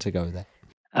decision to go there?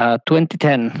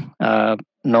 2010, no,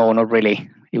 not really.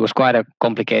 It was quite a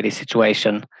complicated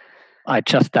situation. I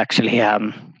just actually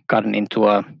gotten into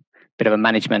a bit of a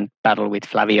management battle with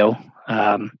Flavio.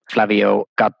 Flavio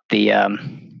got the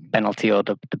penalty or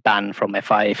the ban from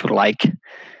FIA, if you like,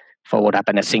 for what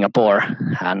happened in Singapore.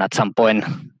 And at some point,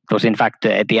 it was in fact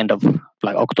at the end of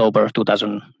October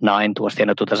 2009, towards the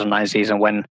end of 2009 season,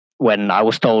 when I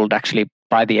was told actually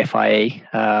by the FIA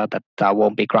that I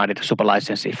won't be granted a super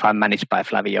license if I'm managed by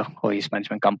Flavio or his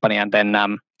management company. And then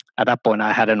at that point,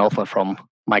 I had an offer from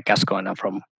Mike Gascoigne and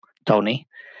from Tony.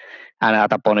 And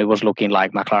at that point, it was looking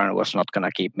like McLaren was not going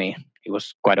to keep me. It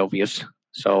was quite obvious.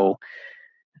 So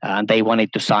and they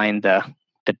wanted to sign the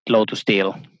Lotus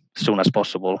deal as soon as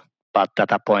possible. But at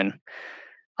that point,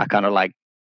 I kind of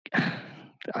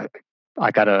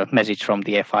I got a message from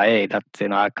the FIA that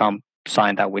I can't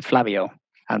sign that with Flavio,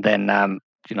 and then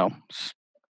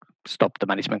stopped the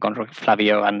management contract with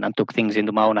Flavio and took things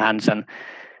into my own hands and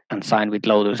signed with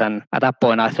Lotus. And at that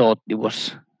point, I thought it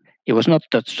was not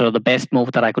the best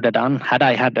move that I could have done. Had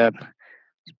I had a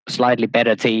slightly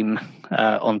better team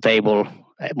on table,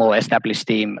 a more established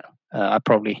team, I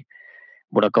probably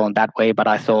would have gone that way. But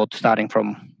I thought starting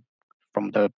from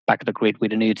the back of the grid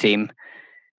with a new team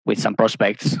with some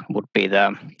prospects would be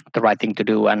the right thing to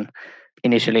do. And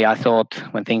initially, I thought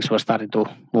when things were starting to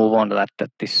move on that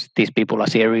these people are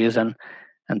serious and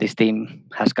this team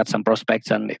has got some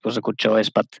prospects, and it was a good choice.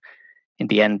 But in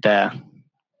the end,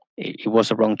 it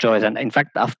was a wrong choice. And in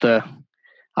fact,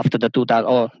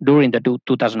 during the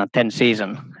 2010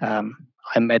 season,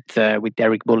 I met with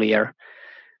Eric Boulier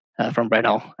from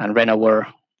Renault, and Renault were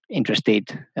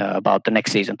interested about the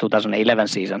next season, 2011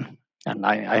 season. And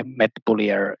I met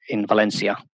Boulier in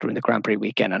Valencia during the Grand Prix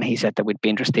weekend, and he said that we'd be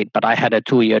interested. But I had a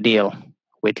 2-year deal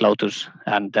with Lotus,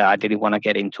 and I didn't want to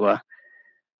get into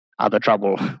other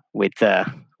trouble with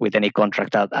any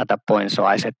contract at that point. So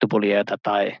I said to Boulier that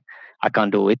I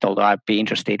can't do it, although I'd be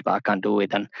interested, but I can't do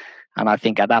it. And I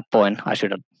think at that point I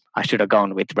should have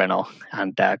gone with Renault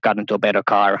and got into a better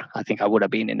car. I think I would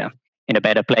have been in a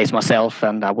better place myself,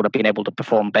 and I would have been able to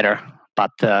perform better.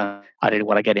 But I didn't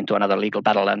want to get into another legal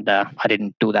battle, and I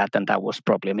didn't do that, and that was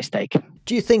probably a mistake.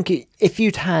 Do you think if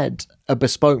you'd had a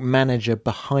bespoke manager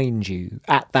behind you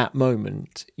at that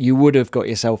moment, you would have got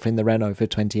yourself in the Renault for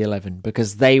 2011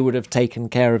 because they would have taken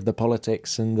care of the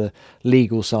politics and the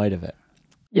legal side of it?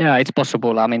 Yeah, it's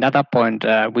possible. I mean, at that point,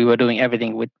 we were doing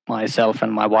everything with myself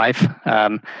and my wife.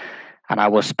 And I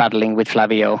was battling with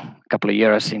Flavio a couple of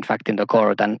years, in fact, in the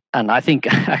court. And I think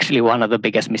actually one of the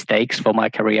biggest mistakes for my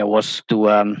career was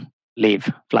to leave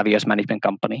Flavio's management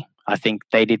company. I think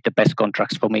they did the best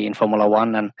contracts for me in Formula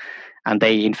One. And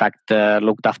they, in fact,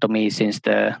 looked after me since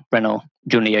the Renault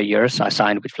junior years. I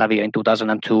signed with Flavio in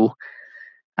 2002.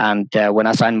 And when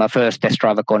I signed my first test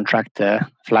driver contract,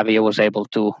 Flavio was able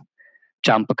to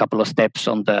jump a couple of steps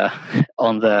on the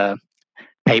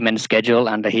payment schedule,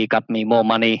 and he got me more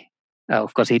money.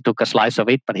 Of course, he took a slice of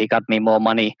it, but he got me more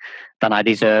money than I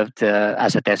deserved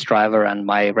as a test driver. And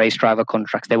my race driver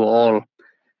contracts, they were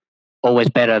always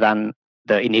better than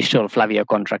the initial Flavio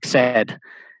contract said.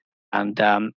 And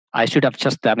I should have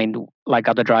like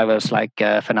other drivers like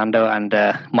Fernando and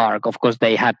Mark, of course,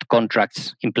 they had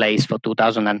contracts in place for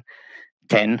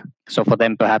 2010. So for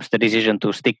them, perhaps the decision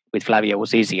to stick with Flavio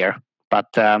was easier. But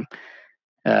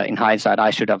in hindsight,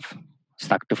 I should have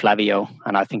stuck to Flavio,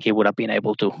 and I think he would have been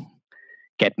able to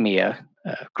get me a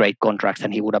great contract,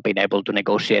 and he would have been able to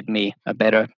negotiate me a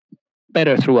better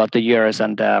throughout the years.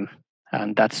 And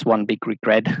that's one big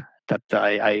regret that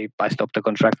I stopped the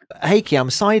contract. Heikki, I'm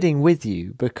siding with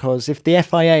you because if the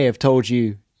FIA have told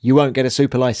you won't get a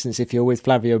super license if you're with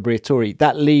Flavio Briatore,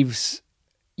 that leaves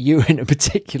you in a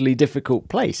particularly difficult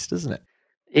place, doesn't it?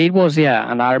 It was,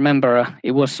 yeah. And I remember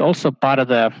it was also part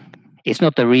of it's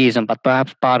not the reason, but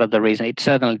perhaps part of the reason. It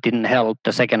certainly didn't help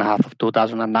the second half of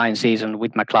 2009 season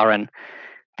with McLaren.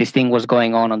 This thing was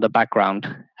going on the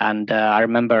background. And I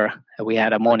remember we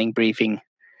had a morning briefing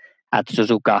at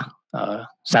Suzuka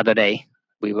Saturday.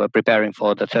 We were preparing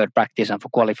for the third practice and for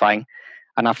qualifying.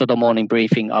 And after the morning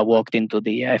briefing, I walked into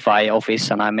the FIA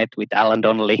office and I met with Alan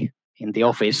Donnelly in the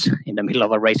office in the middle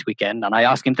of a race weekend. And I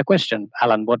asked him the question,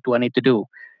 Alan, what do I need to do?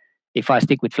 If I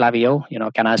stick with Flavio,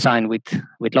 can I sign with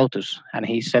Lotus? And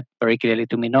he said very clearly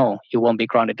to me, no, you won't be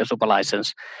granted a super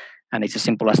license. And it's as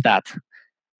simple as that.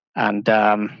 And,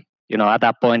 at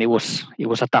that point, it was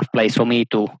a tough place for me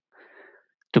to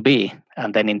be.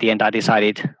 And then in the end, I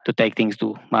decided to take things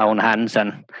to my own hands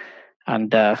and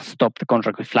stop the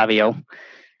contract with Flavio.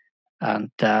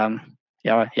 And, I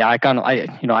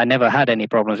never had any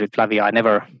problems with Flavio.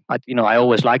 I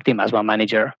always liked him as my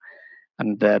manager.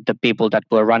 And the people that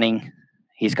were running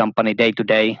his company day to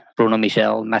day, Bruno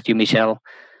Michel, Matthew Michel,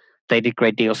 they did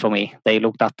great deals for me. They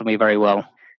looked after me very well.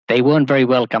 They weren't very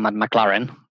welcome at McLaren.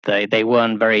 They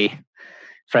weren't very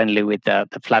friendly with the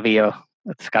Flavio.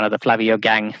 It's kind of the Flavio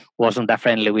gang wasn't that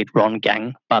friendly with Ron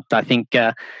gang. But I think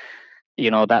that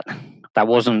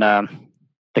wasn't the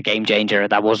game changer.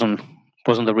 That wasn't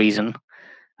the reason.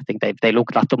 I think they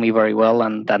looked after me very well,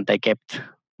 and then they kept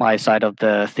my side of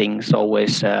the things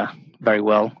always very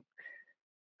well.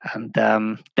 And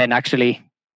then actually,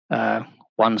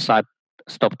 once I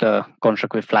stopped the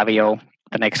contract with Flavio,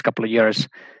 the next couple of years,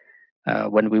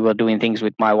 when we were doing things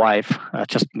with my wife,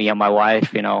 just me and my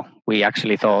wife, we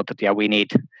actually thought that, we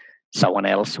need someone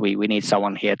else. We need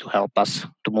someone here to help us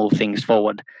to move things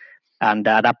forward. And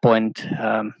at that point,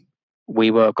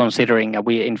 we were considering.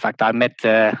 In fact, I met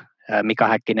Mika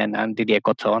Häkkinen and Didier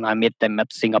Cotton. I met them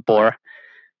at Singapore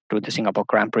through the Singapore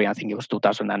Grand Prix. I think it was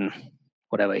 2000 and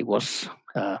whatever it was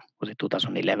it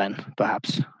 2011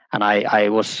 perhaps? And I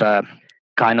was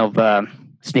kind of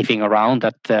sniffing around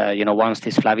that once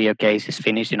this Flavio case is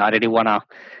finished, I didn't want to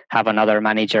have another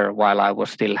manager while I was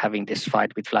still having this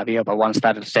fight with Flavio. But once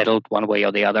that is settled one way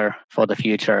or the other for the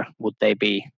future, would they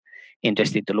be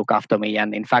interested to look after me?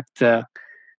 And in fact,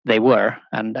 they were,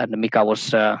 and Mika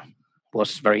was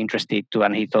very interested too,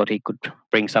 and he thought he could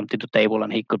bring something to the table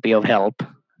and he could be of help.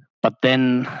 But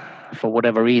then, for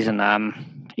whatever reason,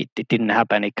 it didn't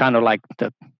happen. It kind of like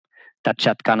that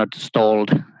chat kind of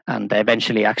stalled, and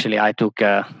eventually, actually, I took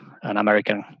an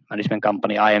American management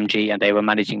company, IMG, and they were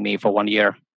managing me for 1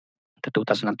 year, the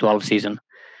 2012 season,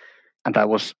 and that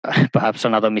was perhaps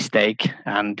another mistake.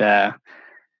 And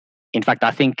in fact,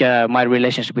 I think my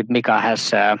relationship with Mika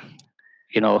has,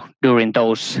 during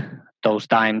those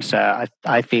times,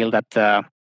 I feel that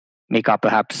Mika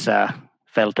perhaps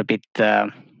felt a bit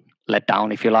let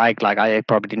down, if you like. Like I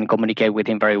probably didn't communicate with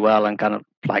him very well, and kind of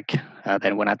like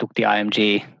then when I took the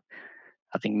IMG,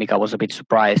 I think Mika was a bit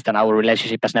surprised, and our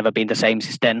relationship has never been the same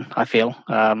since then, I feel,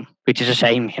 which is a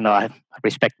shame. I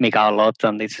respect Mika a lot,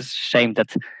 and it's a shame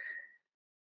that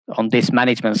on this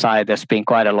management side, there's been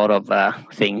quite a lot of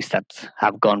things that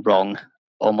have gone wrong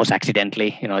almost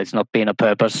accidentally. It's not been a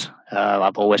purpose.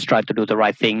 I've always tried to do the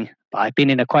right thing. I've been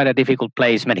in quite a difficult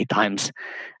place many times,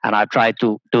 and I've tried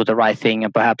to do the right thing,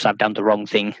 and perhaps I've done the wrong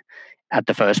thing at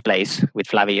the first place with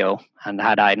Flavio. And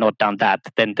had I not done that,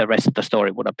 then the rest of the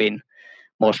story would have been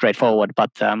more straightforward.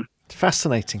 But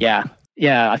fascinating. Yeah.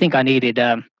 I think I needed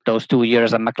those 2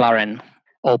 years at McLaren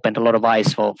opened a lot of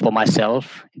eyes for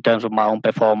myself in terms of my own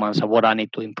performance and what I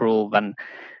need to improve and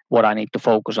what I need to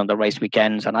focus on the race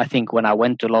weekends. And I think when I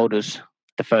went to Lotus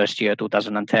the first year,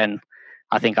 2010,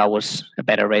 I think I was a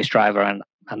better race driver. And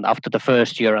after the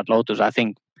first year at Lotus, I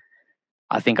think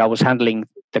I was handling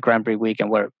the Grand Prix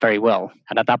weekend very well.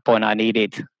 And at that point, I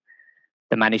needed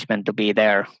the management to be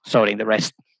there sorting the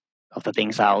rest of the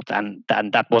things out, and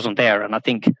that wasn't there. And I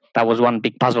think that was one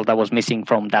big puzzle that was missing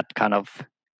from that kind of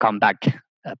comeback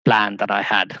plan that I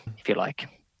had, if you like.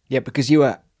 Yeah, because you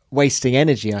were wasting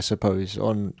energy, I suppose,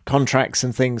 on contracts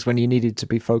and things when you needed to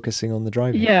be focusing on the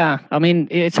driving. Yeah, I mean,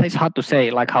 it's hard to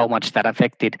say like how much that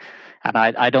affected, and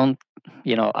I don't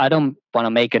want to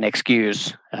make an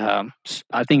excuse.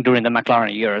 I think during the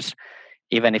McLaren years,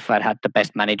 even if I'd had the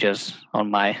best managers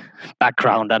on my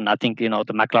background, and I think the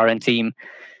McLaren team,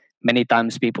 many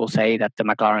times people say that the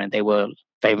McLaren, they were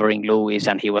favoring Lewis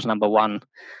and he was number one.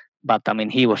 But I mean,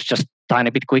 he was just a tiny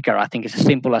bit quicker. I think it's as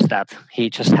simple as that. He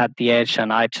just had the edge,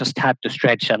 and I just had to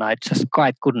stretch, and I just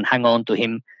quite couldn't hang on to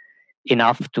him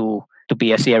enough to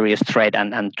be a serious threat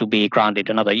and to be grounded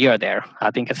another year there.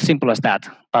 I think it's as simple as that.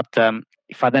 But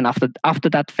if I then, after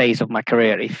that phase of my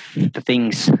career, if the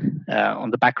things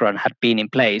on the background had been in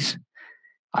place,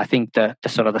 I think the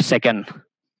sort of the second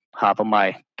half of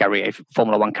my career,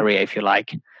 Formula One career, if you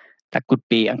like, that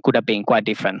could have been quite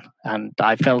different. And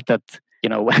I felt that,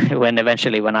 when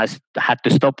I had to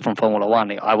stop from Formula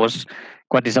One, I was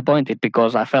quite disappointed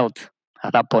because I felt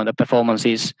at that point the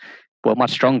performances were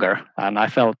much stronger, and I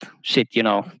felt shit.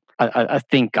 I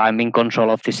think I'm in control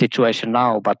of the situation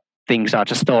now, but things are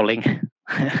just stalling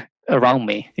around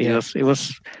me. It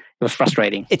was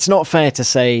frustrating. It's not fair to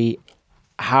say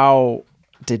how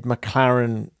did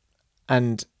McLaren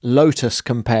and Lotus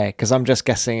compare, because I'm just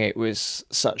guessing it was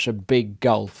such a big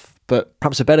gulf. But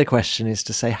perhaps a better question is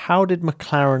to say, how did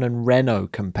McLaren and Renault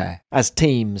compare as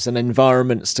teams and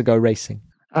environments to go racing?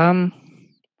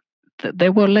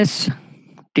 There were less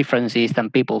differences than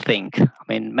people think. I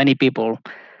mean, many people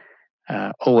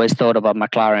always thought about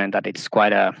McLaren that it's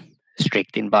quite a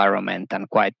strict environment and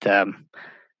quite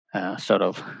sort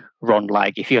of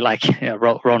Ron-like, if you like.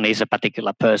 Ron is a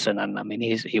particular person, and I mean,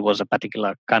 he was a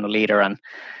particular kind of leader and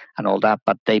all that,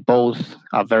 but they both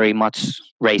are very much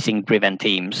racing-driven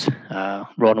teams.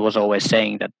 Ron was always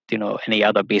saying that, any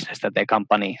other business that their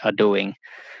company are doing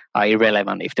are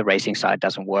irrelevant if the racing side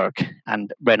doesn't work.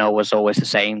 And Renault was always the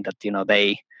same, that,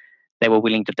 they were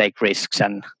willing to take risks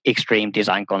and extreme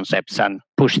design concepts and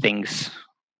push things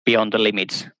beyond the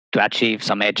limits to achieve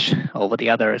some edge over the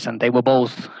others. And they were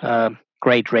both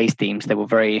great race teams.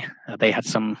 They had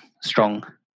some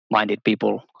strong-minded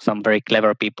people, some very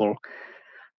clever people.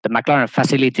 The McLaren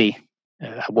facility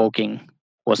at Woking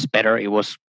was better. It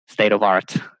was state of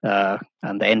art,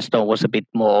 and the Enstone was a bit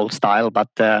more old style, but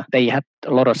they had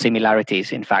a lot of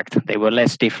similarities. In fact, they were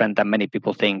less different than many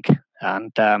people think.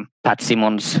 And Pat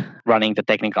Simmons, running the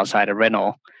technical side of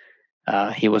Renault,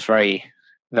 he was very,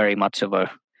 very much of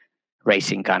a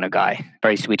racing kind of guy,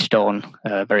 very switched on,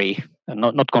 very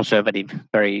not conservative,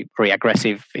 very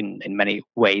aggressive in many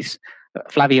ways.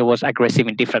 Flavio was aggressive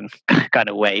in different kind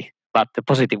of way, but the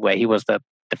positive way. He was the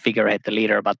figurehead, the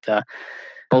leader. But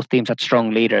both teams had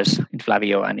strong leaders in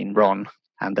Flavio and in Ron,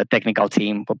 and the technical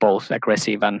team were both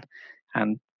aggressive. And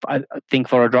I think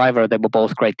for a driver, they were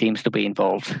both great teams to be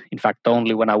involved. In fact,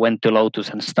 only when I went to Lotus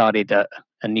and started a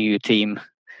new team,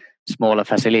 smaller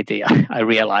facility, I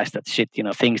realized that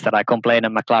things that I complained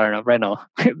at McLaren and Renault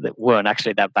weren't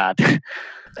actually that bad.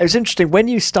 It was interesting, when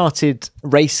you started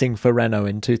racing for Renault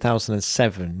in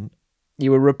 2007,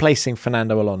 you were replacing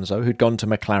Fernando Alonso, who'd gone to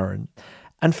McLaren.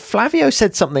 And Flavio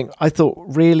said something I thought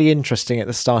really interesting at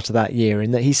the start of that year,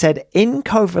 in that he said, in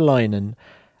Kovalainen,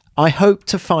 I hope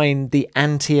to find the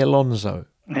anti-Alonso.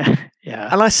 Yeah.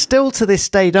 And I still to this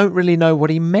day don't really know what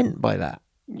he meant by that.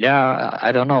 Yeah,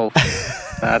 I don't know.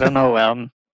 I don't know.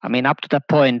 I mean, up to that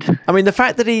point. I mean, the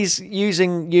fact that he's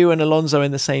using you and Alonso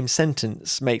in the same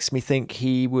sentence makes me think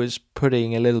he was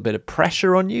putting a little bit of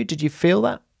pressure on you. Did you feel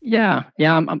that? Yeah.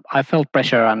 I felt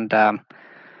pressure, and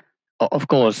of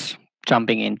course,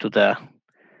 jumping into the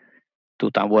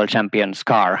two-time world champion's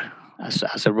car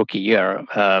as a rookie year,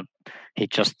 he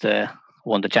just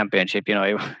won the championship.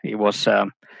 It was.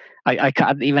 I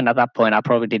can't, even at that point, I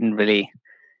probably didn't really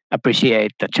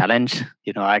appreciate the challenge.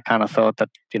 I kind of thought that,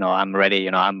 I'm ready.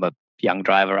 I'm a young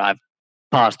driver. I've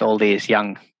passed all these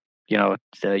young,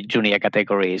 the junior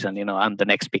categories, and I'm the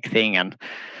next big thing. And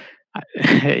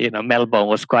Melbourne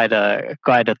was quite a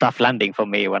tough landing for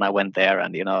me when I went there,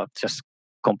 and just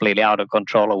completely out of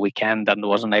control a weekend, and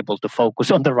wasn't able to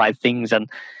focus on the right things. And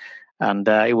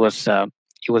it was a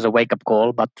wake up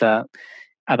call. But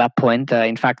at that point,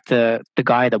 in fact, the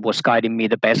guy that was guiding me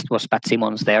the best was Pat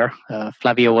Simmons there.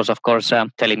 Flavio was, of course,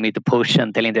 telling me to push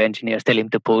and telling the engineers, tell him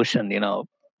to push. And,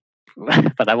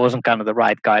 but that wasn't kind of the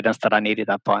right guidance that I needed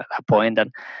at that point.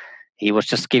 And he was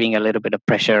just giving a little bit of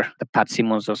pressure. The Pat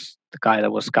Simmons was the guy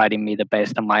that was guiding me the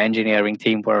best, and my engineering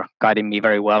team were guiding me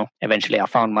very well. Eventually, I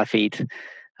found my feet.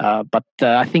 But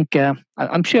I think,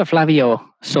 I'm sure Flavio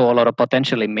saw a lot of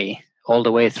potential in me all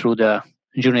the way through the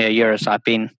junior years. I've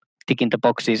been ticking the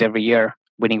boxes every year,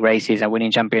 winning races and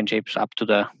winning championships up to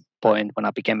the point when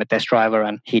I became a test driver,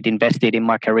 and he'd invested in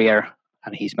my career,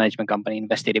 and his management company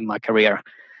invested in my career.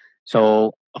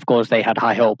 So, of course, they had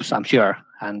high hopes, I'm sure,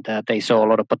 and they saw a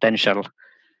lot of potential.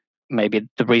 Maybe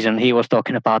the reason he was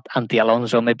talking about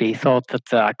anti-Alonso, maybe he thought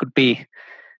that I could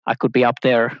be up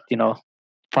there,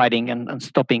 fighting and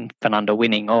stopping Fernando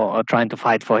winning, or trying to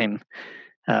fight for him,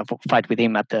 fight with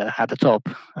him at the top.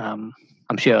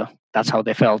 I'm sure that's how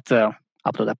they felt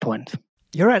up to that point.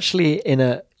 You're actually in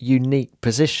a unique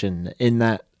position in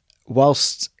that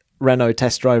whilst Renault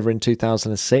test driver in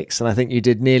 2006, and I think you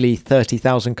did nearly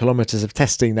 30,000 kilometres of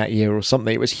testing that year or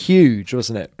something. It was huge,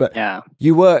 wasn't it? But yeah,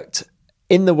 you worked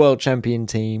in the world champion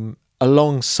team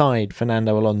alongside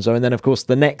Fernando Alonso. And then, of course,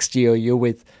 the next year you're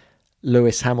with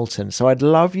Lewis Hamilton. So I'd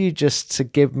love you just to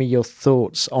give me your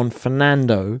thoughts on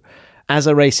Fernando as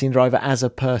a racing driver, as a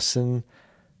person,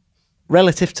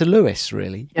 relative to Lewis,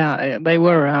 really. Yeah, they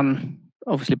were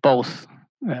obviously both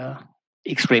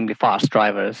extremely fast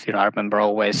drivers. I remember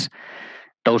always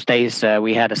those days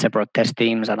we had a separate test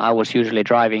teams, and I was usually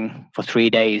driving for 3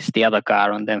 days the other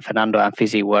car, and then Fernando and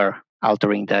Fizzy were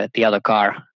altering the other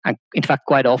car. And in fact,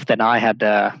 quite often I had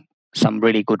some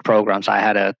really good programs. I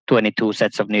had 22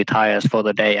 sets of new tires for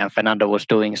the day, and Fernando was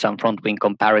doing some front wing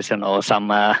comparison or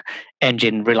some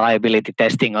engine reliability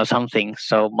testing or something.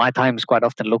 So my times quite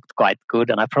often looked quite good,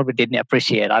 and I probably didn't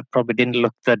appreciate. I probably didn't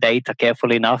look the data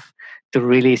carefully enough to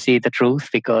really see the truth,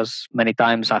 because many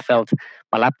times I felt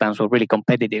my lap times were really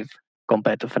competitive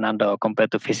compared to Fernando or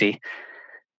compared to Fizzy.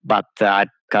 But I'd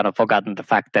kind of forgotten the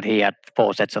fact that he had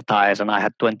 4 sets of tires and I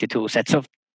had 22 sets of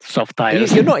soft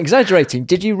tires. You're not exaggerating.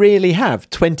 Did you really have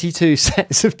 22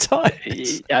 sets of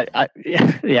tires?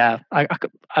 Yeah.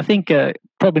 I think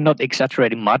probably not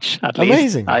exaggerating much, at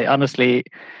least. Amazing.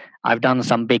 I've done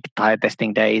some big tire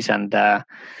testing days, and the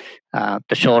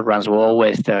short runs were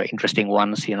always the interesting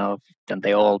ones, and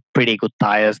they're all pretty good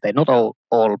tires. They're not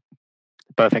all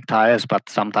perfect tires, but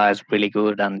some tires really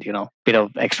good, and bit of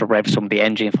extra revs from the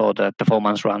engine for the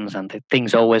performance runs, and the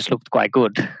things always looked quite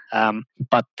good.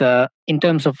 But in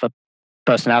terms of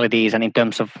personalities and in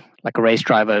terms of like race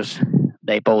drivers,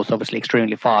 they both obviously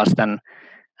extremely fast, and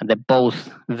they're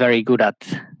both very good at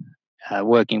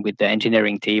working with the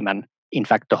engineering team, and in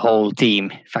fact the whole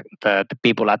team, in fact the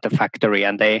people at the factory,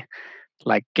 and they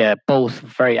both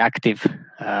very active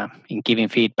in giving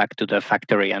feedback to the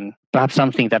factory. And perhaps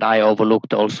something that I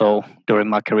overlooked also during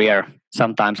my career,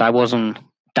 sometimes I wasn't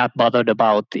that bothered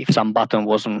about if some button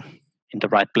wasn't in the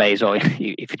right place, or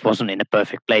if it wasn't in a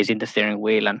perfect place in the steering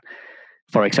wheel. And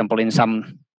for example, in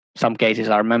some cases,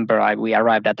 I remember we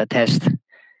arrived at the test,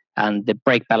 and the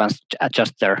brake balance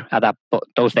adjuster at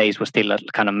those days was still a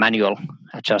kind of manual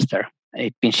adjuster.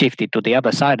 It'd been shifted to the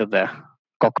other side of the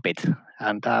cockpit,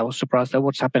 and I was surprised at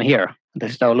what's happened here.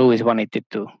 This is how Lewis wanted it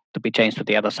to be changed to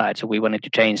the other side, so we wanted to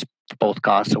change both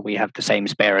cars so we have the same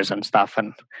spares and stuff,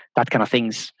 and that kind of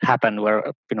things happen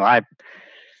where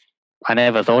I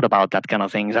never thought about that kind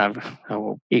of things.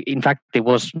 In fact, it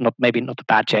was maybe not a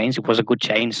bad change. It was a good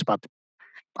change, but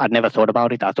I'd never thought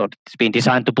about it. I thought it's been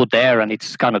designed to put there, and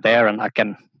it's kind of there, and I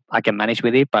can manage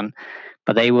with it.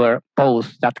 But they were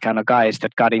both that kind of guys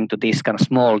that got into these kind of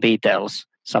small details.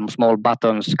 Some small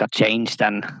buttons got changed,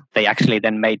 and they actually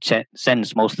then made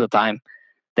sense most of the time.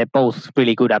 They're both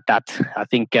really good at that. I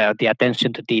think the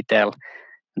attention to detail,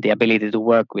 the ability to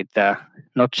work with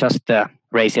not just the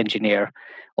race engineer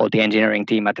or the engineering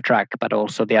team at the track, but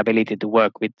also the ability to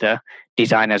work with the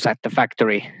designers at the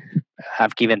factory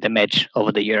have given them edge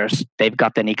over the years. They've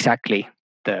gotten exactly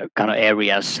the kind of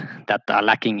areas that are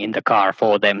lacking in the car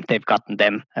for them. They've gotten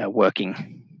them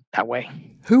working that way.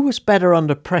 Who was better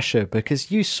under pressure?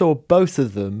 Because you saw both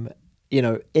of them,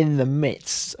 in the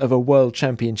midst of a world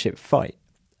championship fight.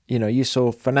 You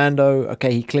saw Fernando,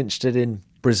 okay, he clinched it in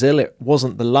Brazil. It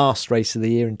wasn't the last race of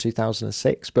the year in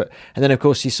 2006, and then of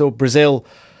course you saw Brazil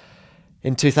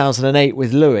in 2008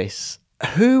 with Lewis.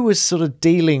 Who was sort of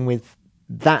dealing with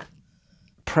that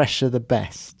pressure the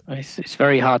best? It's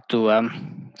very hard to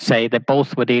say. They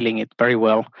both were dealing it very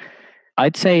well.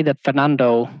 I'd say that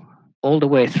Fernando, all the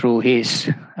way through his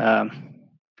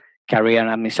career, and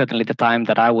I mean certainly the time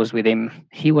that I was with him,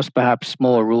 he was perhaps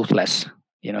more ruthless.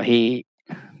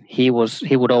 He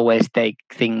would always take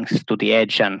things to the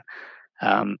edge, and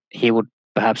he would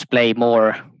perhaps play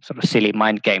more sort of silly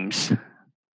mind games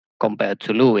compared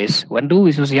to Lewis. When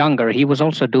Lewis was younger, he was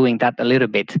also doing that a little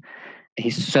bit.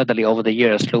 He's certainly over the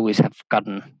years, Lewis have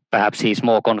gotten, perhaps he's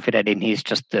more confident in his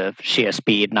just the sheer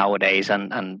speed nowadays,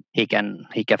 and he can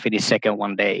finish second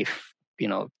one day if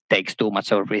takes too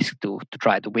much of a risk to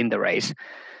try to win the race.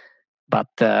 But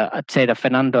I'd say that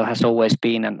Fernando has always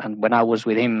been, and when I was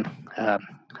with him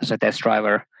as a test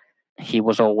driver, he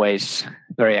was always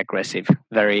very aggressive,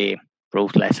 very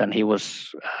ruthless, and he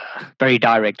was very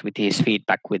direct with his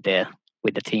feedback with the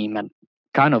team, and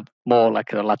kind of more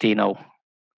like a Latino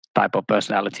type of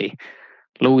personality.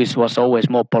 Lewis was always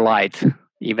more polite,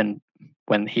 even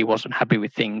when he wasn't happy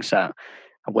with things.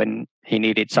 When he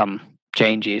needed some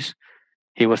changes,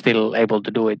 he was still able to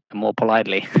do it more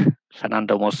politely.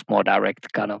 Fernando was more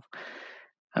direct, kind of,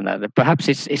 and perhaps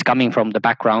it's coming from the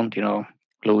background.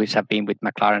 Lewis have been with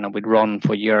McLaren and with Ron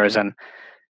for years, and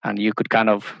you could kind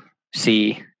of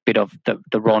see a bit of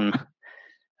the Ron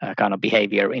kind of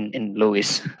behavior in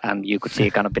Lewis, and you could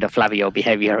see kind of bit of Flavio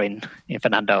behavior in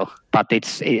Fernando. But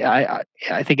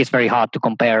I think it's very hard to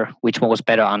compare which one was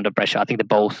better under pressure. I think they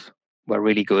both were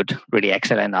really good, really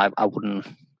excellent. I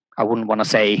wouldn't want to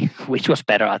say which was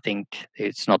better. I think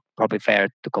it's not probably fair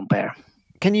to compare.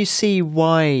 Can you see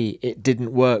why it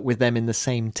didn't work with them in the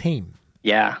same team?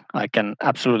 Yeah, I can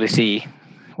absolutely see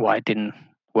why it didn't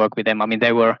work with them. I mean,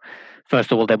 they were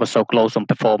so close on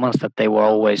performance that they were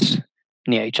always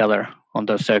near each other on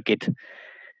the circuit.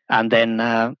 And then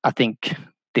I think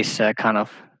this kind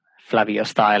of Flavio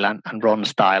style and Ron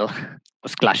style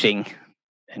was clashing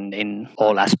in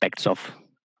all aspects of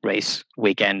race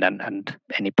weekend and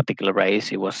any particular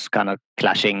race. It was kind of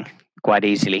clashing quite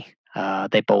easily.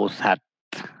 They both had,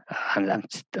 and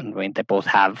they both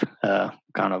have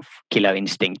kind of killer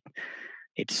instinct.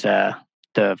 It's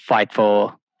the fight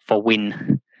for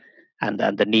win, and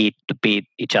then the need to beat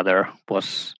each other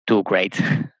was too great.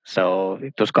 So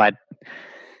it was quite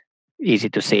easy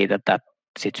to see that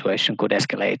situation could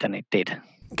escalate, and it did.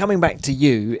 Coming back to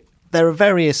you, there are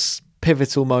various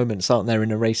pivotal moments, aren't there,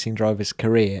 in a racing driver's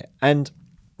career? And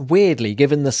weirdly,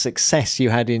 given the success you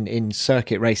had in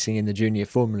circuit racing in the junior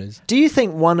formulas, do you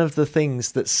think one of the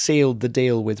things that sealed the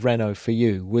deal with Renault for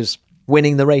you was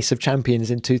winning the Race of Champions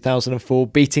in 2004,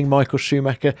 beating Michael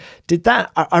Schumacher?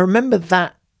 I remember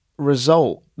that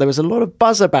result. There was a lot of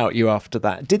buzz about you after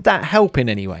that. Did that help in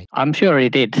any way? I'm sure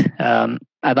it did.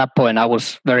 At that point, I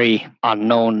was very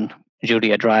unknown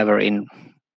junior driver in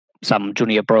some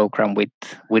junior program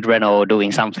with Renault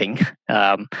doing something.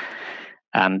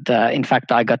 And in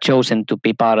fact, I got chosen to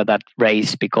be part of that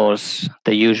race because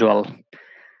the usual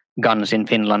guns in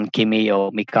Finland, Kimi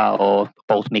or Mika, or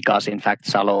both Mikas, in fact,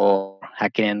 Salo or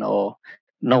Häkkinen, or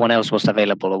no one else was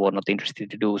available or were not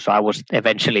interested to do. So I was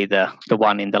eventually the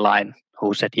one in the line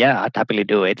who said, yeah, I'd happily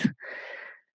do it.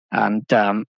 And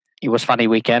it was funny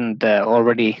weekend.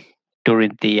 Already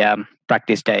during the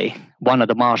practice day, one of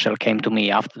the marshal came to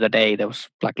me after the day. There was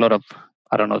like a lot of,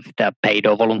 I don't know if they're paid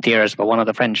or volunteers, but one of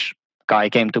the French guy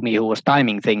came to me who was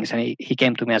timing things, and he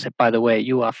came to me and said, by the way,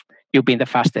 you've been the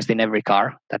fastest in every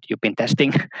car that you've been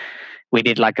testing. We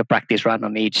did like a practice run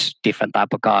on each different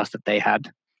type of cars that they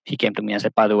had. He came to me and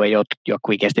said, by the way, you're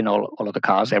quickest in all of the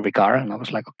cars, every car. And I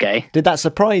was like, okay. Did that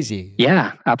surprise you?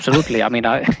 Yeah, absolutely. I mean,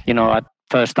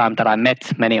 first time that I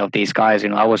met many of these guys,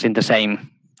 I was in the same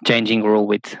changing room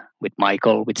with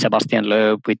Michael, with Sebastian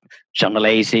Loeb, with Jean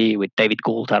Alesi, with David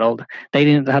Coulthard.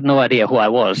 They had no idea who I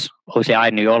was. Obviously,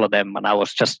 I knew all of them, and I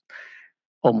was just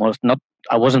almost not.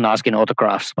 I wasn't asking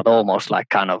autographs, but almost like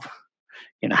kind of,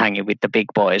 hanging with the big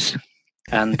boys.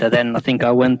 And then I think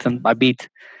I went and I beat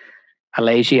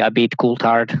Alesi, I beat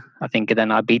Coulthard. I think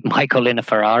then I beat Michael in a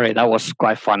Ferrari. That was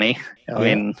quite funny. I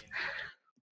mean,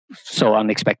 so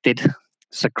unexpected.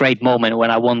 It's a great moment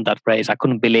when I won that race. I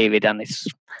couldn't believe it, and it's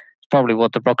probably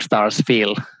what the rock stars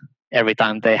feel every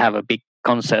time they have a big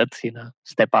concert.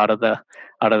 Step out of the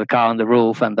car on the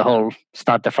roof, and the whole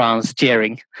Stade de France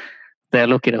cheering. They're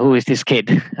looking, who is this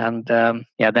kid? And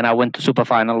then I went to super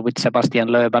final with Sebastian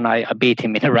Loeb, and I beat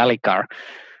him in a rally car.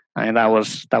 And that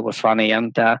was funny.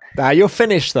 And you're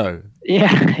Finnish though.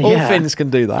 Yeah, all Finns can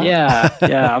do that.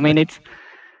 Yeah. I mean,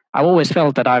 I've always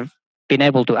felt that I've been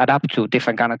able to adapt to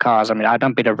different kind of cars. I mean, I've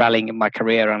done a bit of rallying in my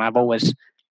career, and I've always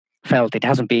felt it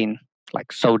hasn't been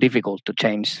like so difficult to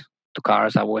change to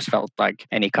cars. I've always felt like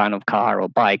any kind of car or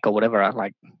bike or whatever,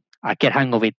 I get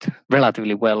hang of it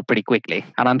relatively well pretty quickly.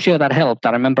 And I'm sure that helped.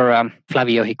 I remember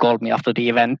Flavio, he called me after the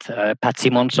event. Pat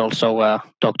Simmons also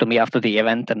talked to me after the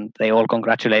event, and they all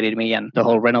congratulated me, and the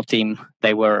whole Renault team,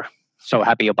 they were so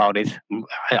happy about it.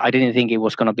 I didn't think it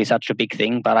was going to be such a big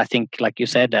thing, but I think, like you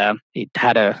said, it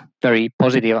had a very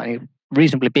positive,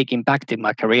 reasonably big impact in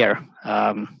my career.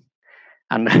 And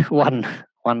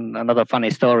another funny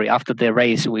story, after the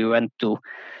race, we went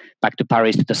back to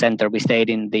Paris, to the center. We stayed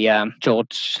in the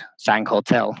Georges V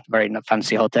Hotel, very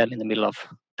fancy hotel in the middle of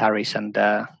Paris. And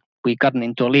we got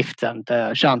into a lift, and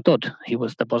Jean Todt, he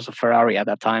was the boss of Ferrari at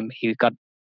that time. He got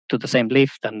to the same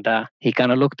lift, and he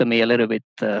kind of looked at me a little bit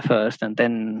first, and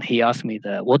then he asked me,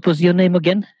 what was your name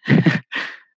again?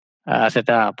 I said,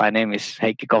 my name is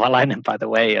Heikki Kovalainen, by the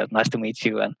way. Nice to meet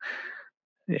you. And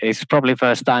it's probably the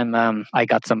first time I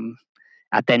got some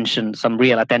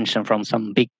real attention from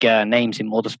some big names in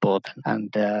motorsport.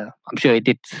 And I'm sure it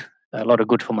did a lot of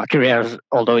good for my career,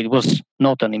 although it was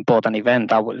not an important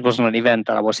event. It wasn't an event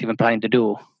that I was even planning to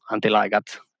do until I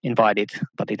got invited,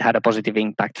 but it had a positive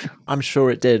impact. I'm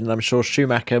sure it did, and I'm sure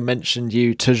Schumacher mentioned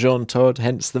you to Jean Todt,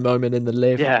 hence the moment in the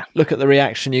lift. Yeah. Look at the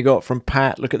reaction you got from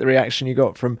Pat, look at the reaction you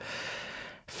got from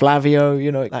Flavio.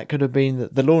 That could have been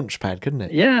the launch pad, couldn't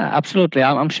it? Yeah, absolutely.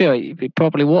 I'm sure it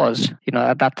probably was.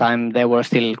 At that time there were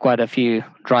still quite a few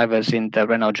drivers in the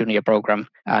Renault Junior program,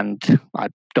 and I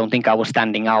don't think I was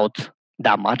standing out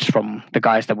that much from the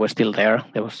guys that were still there.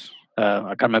 There was I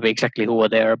can't remember exactly who were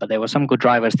there, but there were some good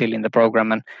drivers still in the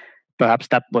program, and perhaps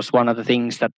that was one of the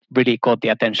things that really caught the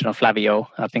attention of Flavio.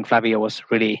 I think Flavio was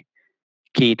really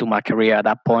key to my career at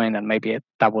that point, and maybe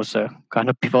that was a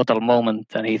kind of pivotal moment,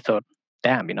 and he thought,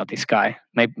 damn, this guy,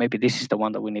 maybe this is the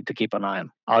one that we need to keep an eye on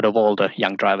out of all the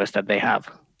young drivers that they have.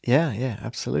 Yeah,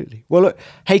 absolutely. Well, look,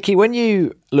 Heikki, when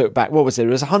you look back, what was it? It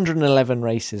was 111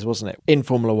 races, wasn't it, in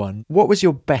Formula One? What was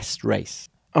your best race?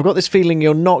 I've got this feeling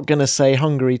you're not going to say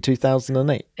Hungary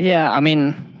 2008. Yeah, I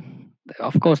mean,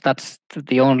 of course, that's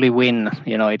the only win.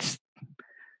 It's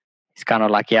kind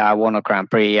of like, I won a Grand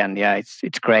Prix, and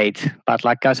it's great. But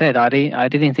like I said, I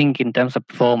didn't think in terms of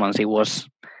performance it was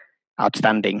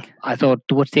outstanding. I thought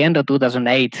towards the end of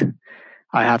 2008,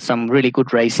 I had some really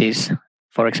good races.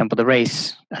 For example, the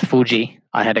race at Fuji,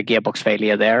 I had a gearbox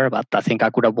failure there, but I think I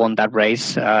could have won that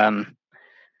race. I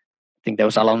think there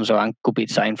was Alonso and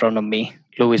Kubica in front of me.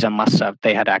 Lewis and Massa,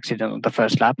 they had an accident on the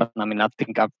first lap. I mean, I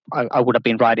think I would have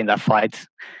been right in that fight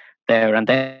there. And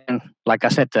then, like I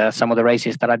said, some of the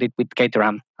races that I did with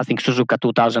Caterham, I think Suzuka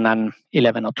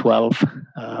 2011 or 12.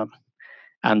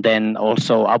 And then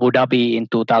also Abu Dhabi in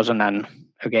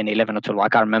 2011 or 12. I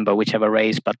can't remember whichever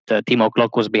race, but Timo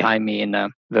Glock was behind me in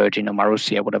Virgin or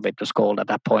Marussia, whatever it was called at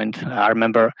that point. I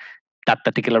remember that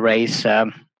particular race.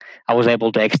 I was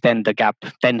able to extend the gap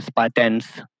 10th by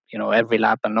 10th, every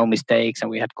lap, and no mistakes. And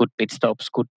we had good pit stops,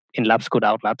 good in laps, good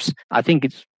out laps. I think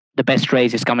it's the best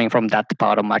race is coming from that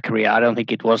part of my career. I don't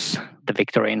think it was the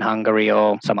victory in Hungary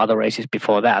or some other races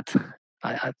before that.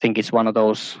 I think it's one of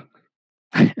those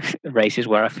races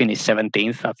where I finished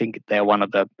 17th. I think they're one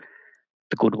of the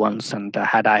good ones. And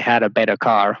had I had a better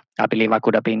car, I believe I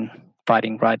could have been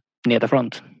fighting right near the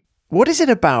front. What is it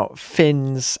about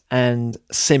fins and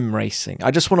sim racing? I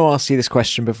just want to ask you this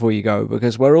question before you go,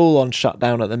 because we're all on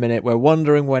shutdown at the minute. We're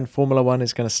wondering when Formula One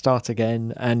is going to start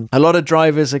again. And a lot of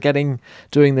drivers are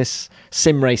doing this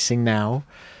sim racing now.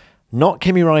 Not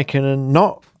Kimi Räikkönen,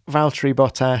 not Valtteri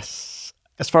Bottas,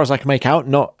 as far as I can make out,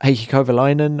 not Heikki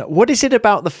Kovalainen. What is it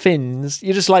about the fins?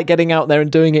 You just like getting out there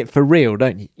and doing it for real,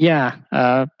 don't you? Yeah,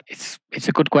 it's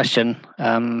a good question.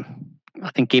 I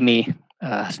think Kimi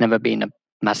has never been a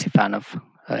massive fan of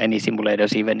any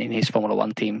simulators, even in his Formula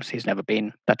One teams. He's never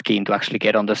been that keen to actually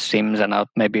get on the sims, and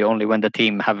maybe only when the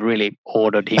team have really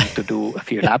ordered him to do a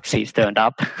few laps, he's turned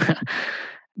up.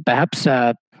 Perhaps,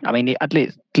 at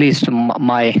least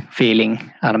my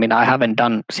feeling, and I mean, I haven't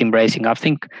done sim racing. I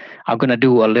think I'm going to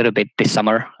do a little bit this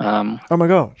summer. Oh my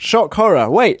God, shock horror.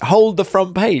 Wait, hold the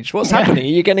front page. What's happening?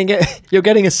 You're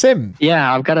getting a sim?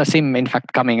 Yeah, I've got a sim, in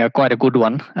fact, coming, quite a good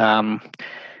one.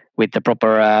 With the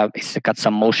proper, it's got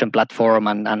some motion platform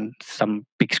and some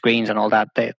big screens and all that.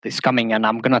 It's coming, and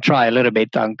I'm going to try a little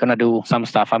bit. I'm going to do some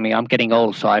stuff. I mean, I'm getting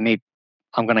old, so I'm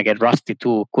going to get rusty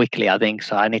too quickly, I think.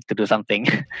 So I need to do something.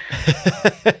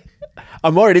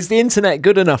 I'm worried. Is the internet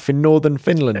good enough in northern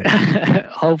Finland?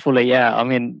 Hopefully, yeah. I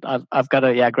mean, I've got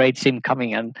a great sim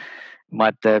coming, and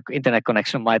the internet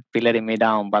connection might be letting me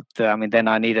down. But then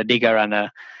I need a digger and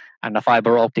a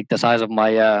fiber optic the size of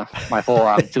my my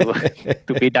forearm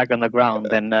to be dug on the ground.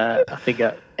 Then I think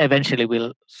eventually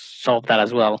we'll solve that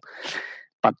as well.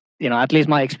 But at least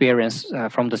my experience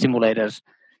from the simulators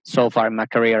so far in my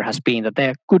career has been that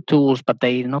they're good tools, but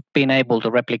they've not been able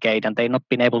to replicate, and they've not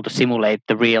been able to simulate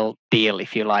the real deal,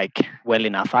 if you like, well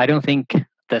enough. I don't think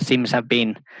the sims have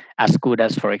been as good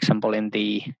as, for example, in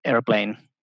the airplane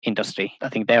industry. I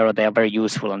think they are very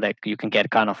useful, and you can get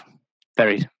kind of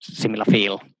very similar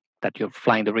feel that you're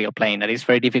flying the real plane. And it's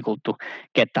very difficult to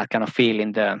get that kind of feel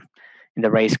in the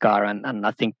race car. And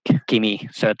I think Kimi,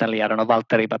 certainly, I don't know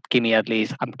Valtteri, but Kimi at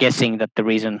least, I'm guessing that the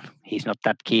reason he's not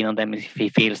that keen on them is if he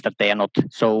feels that they are not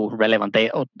so relevant.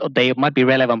 They might be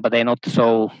relevant, but they're not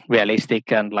so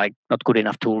realistic and like not good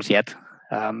enough tools yet.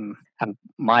 And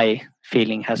my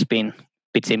feeling has been a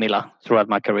bit similar throughout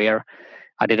my career.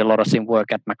 I did a lot of sim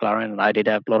work at McLaren, and I did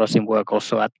a lot of sim work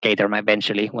also at Caterham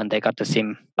eventually when they got the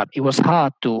sim. But it was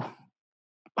hard to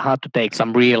take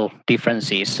some real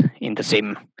differences in the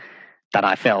sim that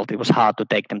I felt. It was hard to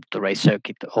take them to the race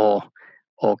circuit or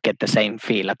get the same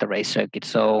feel at the race circuit.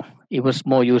 So it was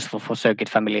more useful for circuit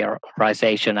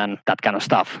familiarization and that kind of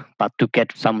stuff. But to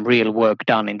get some real work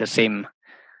done in the sim,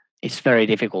 it's very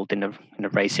difficult in the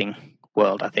racing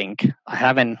world, I think. I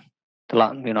haven't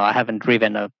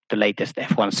driven the latest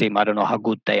F1 sim. I don't know how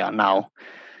good they are now.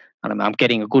 And I'm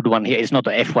getting a good one here. It's not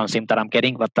an F1 sim that I'm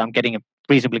getting, but I'm getting a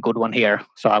reasonably good one here.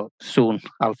 So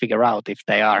I'll figure out if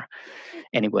they are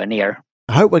anywhere near.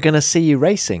 I hope we're going to see you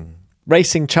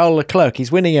racing Charles Leclerc.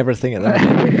 He's winning everything at the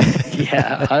moment.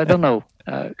 Yeah, I don't know.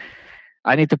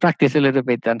 I need to practice a little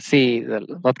bit and see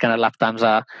what kind of lap times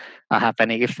are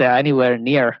happening. If they're anywhere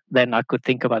near, then I could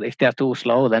think about it. If they're too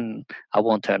slow, then I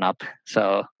won't turn up.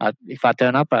 So if I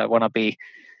turn up, I want to be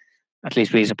at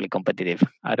least reasonably competitive.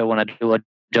 I don't want to do a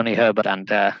Johnny Herbert and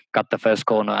cut the first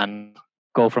corner and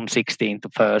go from 16 to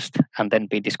first and then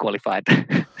be disqualified.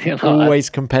 Always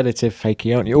competitive,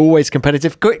 Heikki, aren't you? Always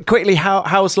competitive. Quickly,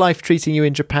 how's life treating you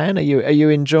in Japan? Are you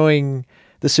enjoying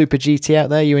the Super GT out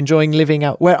there? Are you enjoying living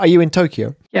out? Where are you in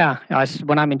Tokyo? Yeah,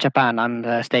 when I'm in Japan,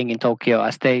 I'm staying in Tokyo. I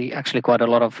stay actually quite a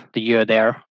lot of the year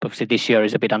there. Obviously, this year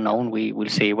is a bit unknown. We will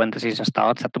see when the season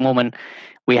starts. At the moment,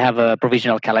 we have a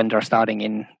provisional calendar starting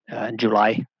in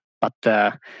July, but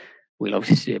we'll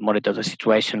obviously monitor the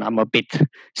situation. I'm a bit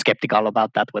skeptical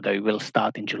about that, whether it will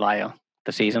start in July or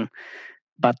the season.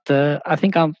 But I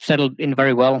think I'm settled in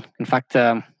very well. In fact,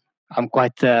 I'm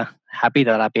quite happy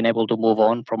that I've been able to move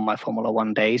on from my Formula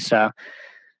One days.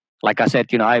 Like I said,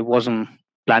 I wasn't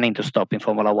planning to stop in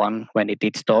Formula One when it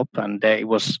did stop, and it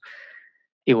was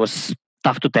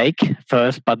tough to take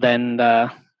first. But then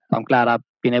I'm glad I've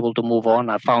been able to move on.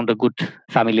 I found a good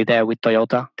family there with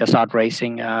Toyota, Desert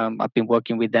Racing. I've been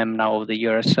working with them now over the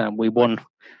years. We won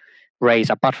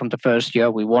race. Apart from the first year,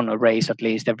 we won a race at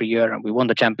least every year, and we won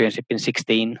the championship in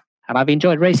 2016. And I've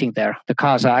enjoyed racing there. The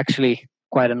cars are actually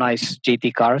quite a nice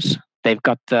GT cars. They've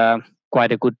got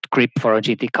quite a good grip for a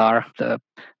GT car. The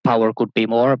power could be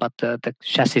more, but the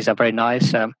chassis are very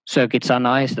nice. Circuits are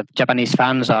nice. The Japanese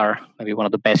fans are maybe one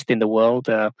of the best in the world.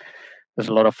 There's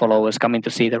a lot of followers coming to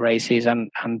see the races,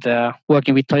 and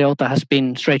working with Toyota has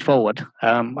been straightforward.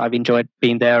 I've enjoyed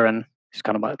being there, and it's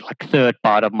kind of like third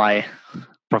part of my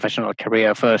professional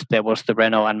career. First, there was the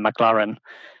Renault and McLaren,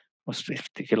 was,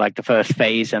 if you like, the first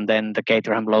phase, and then the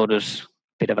Caterham Lotus,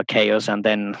 bit of a chaos, and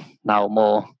then now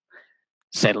more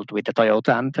settled with the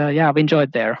Toyota, and I've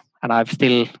enjoyed there, and I'm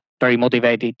still very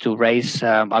motivated to race.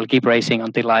 I'll keep racing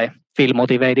until I feel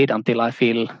motivated, until I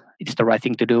feel it's the right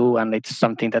thing to do, and it's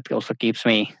something that also keeps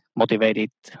me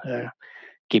motivated,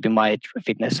 keeping my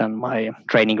fitness and my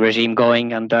training regime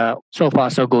going. And so far,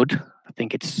 so good. I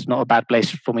think it's not a bad place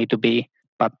for me to be,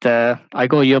 but I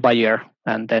go year by year,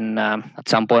 and then at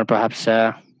some point, perhaps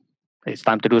it's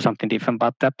time to do something different.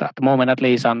 But at the moment, at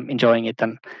least, I'm enjoying it,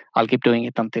 and I'll keep doing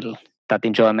it until that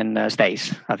enjoyment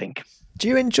stays, I think. Do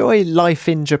you enjoy life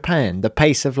in Japan? The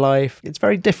pace of life, it's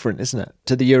very different, isn't it,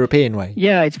 to the European way?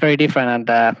 Yeah, it's very different,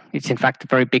 and it's in fact a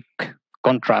very big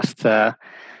contrast.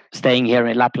 Staying here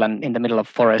in Lapland in the middle of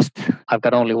forest, I've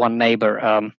got only one neighbor.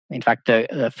 In fact,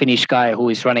 the Finnish guy who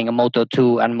is running a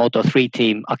Moto2 and Moto3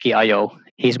 team, Aki Ajo,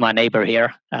 he's my neighbor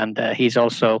here, and he's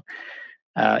also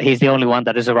he's the only one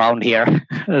that is around here.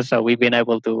 So we've been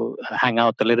able to hang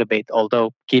out a little bit,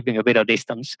 although keeping a bit of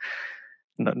distance.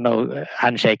 No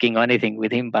handshaking or anything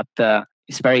with him, but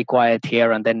it's very quiet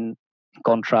here. And then in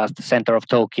contrast, the center of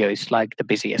Tokyo is like the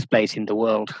busiest place in the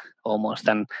world almost.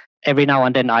 And every now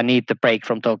and then I need the break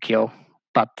from Tokyo.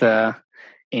 But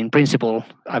in principle,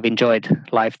 I've enjoyed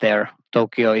life there.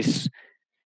 Tokyo is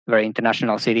a very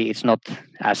international city. It's not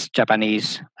as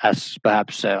Japanese as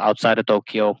perhaps outside of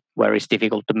Tokyo, where it's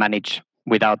difficult to manage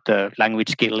without the language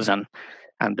skills and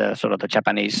the sort of the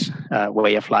Japanese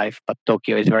way of life. But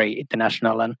Tokyo is very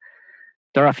international, and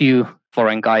there are a few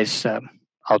foreign guys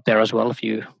out there as well, a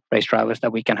few race drivers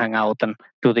that we can hang out and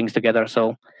do things together.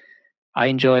 So I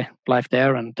enjoy life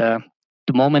there, and the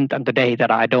moment and the day that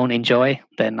I don't enjoy,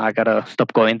 then I gotta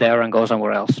stop going there and go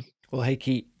somewhere else. Well,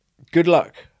 Heikki, good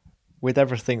luck with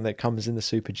everything that comes in the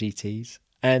Super GTs,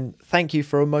 and thank you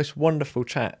for a most wonderful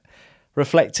chat,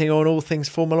 reflecting on all things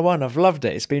Formula One. I've loved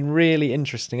it. It's been really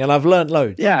interesting, and I've learned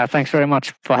loads. Yeah, thanks very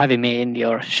much for having me in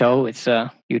your show. It's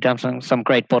you've done some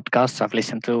great podcasts. I've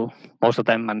listened to most of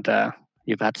them, and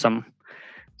you've had some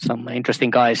interesting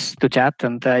guys to chat.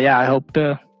 And I hope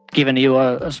given you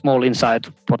a small insight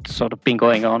what's sort of been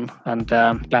going on. And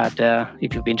glad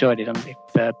if you've enjoyed it, and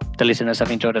if the listeners have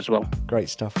enjoyed as well. Great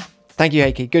stuff. Thank you,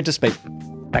 Heikki. Good to speak.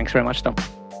 Thanks very much, Tom.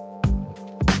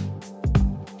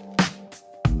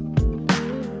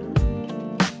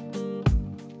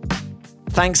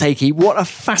 Thanks, Heikki. What a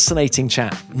fascinating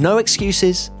chat. No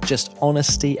excuses, just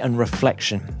honesty and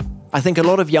reflection. I think a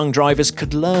lot of young drivers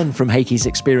could learn from Heikki's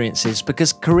experiences,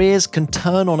 because careers can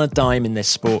turn on a dime in this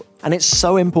sport, and it's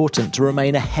so important to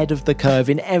remain ahead of the curve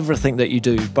in everything that you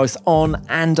do, both on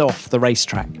and off the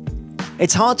racetrack.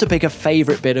 It's hard to pick a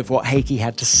favourite bit of what Heikki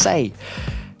had to say.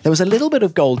 There was a little bit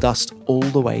of gold dust all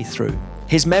the way through.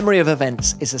 His memory of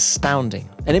events is astounding,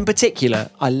 and in particular,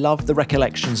 I love the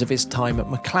recollections of his time at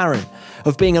McLaren,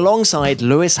 of being alongside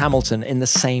Lewis Hamilton in the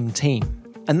same team.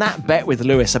 And that bet with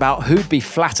Lewis about who'd be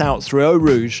flat out through Eau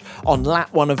Rouge on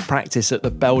lap 1 of practice at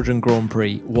the Belgian Grand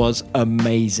Prix was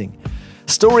amazing.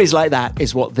 Stories like that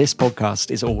is what this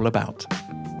podcast is all about.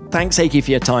 Thanks, Heikki,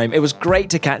 for your time. It was great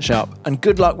to catch up, and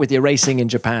good luck with your racing in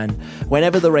Japan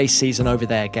whenever the race season over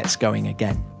there gets going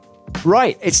again.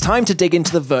 Right, it's time to dig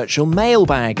into the virtual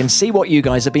mailbag and see what you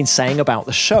guys have been saying about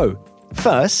the show.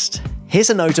 First, here's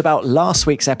a note about last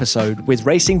week's episode with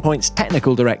Racing Point's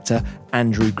technical director,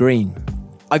 Andrew Green.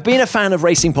 I've been a fan of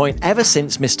Racing Point ever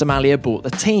since Mr. Malia bought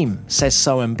the team, says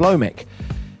Soen Blomik.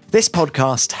 This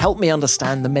podcast helped me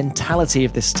understand the mentality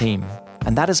of this team,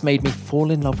 and that has made me fall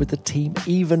in love with the team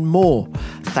even more.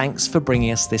 Thanks for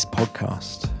bringing us this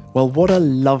podcast. Well, what a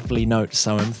lovely note,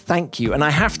 Soen. Thank you. And I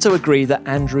have to agree that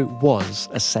Andrew was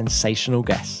a sensational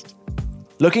guest.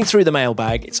 Looking through the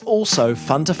mailbag, it's also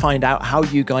fun to find out how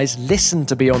you guys listen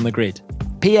to Beyond the Grid.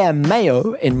 Pierre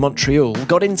Mayo in Montreal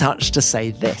got in touch to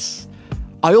say this.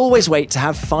 I always wait to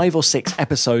have 5 or 6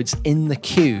 episodes in the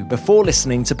queue before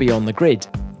listening to Beyond the Grid,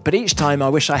 but each time I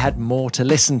wish I had more to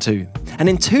listen to. And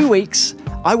in 2 weeks,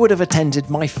 I would have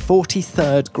attended my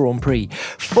 43rd Grand Prix,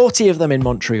 40 of them in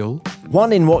Montreal,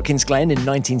 1 in Watkins Glen in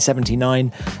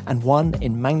 1979, and 1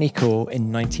 in Magny-Cours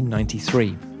in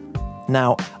 1993.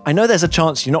 Now, I know there's a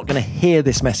chance you're not going to hear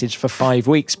this message for 5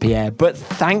 weeks, Pierre, but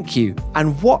thank you.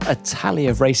 And what a tally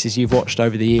of races you've watched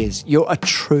over the years. You're a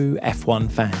true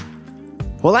F1 fan.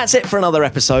 Well, that's it for another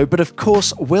episode, but of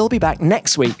course, we'll be back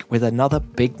next week with another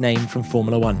big name from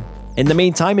Formula One. In the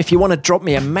meantime, if you want to drop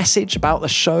me a message about the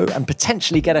show and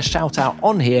potentially get a shout out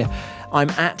on here, I'm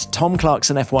at Tom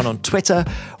Clarkson F1 on Twitter,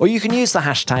 or you can use the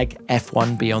hashtag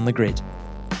F1 Beyond the Grid.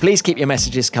 Please keep your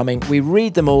messages coming. We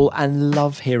read them all and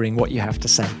love hearing what you have to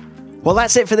say. Well,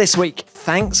 that's it for this week.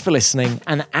 Thanks for listening.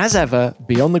 And as ever,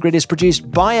 Beyond the Grid is produced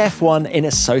by F1 in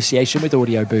association with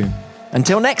Audio Boom.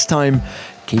 Until next time,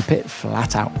 keep it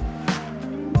flat out.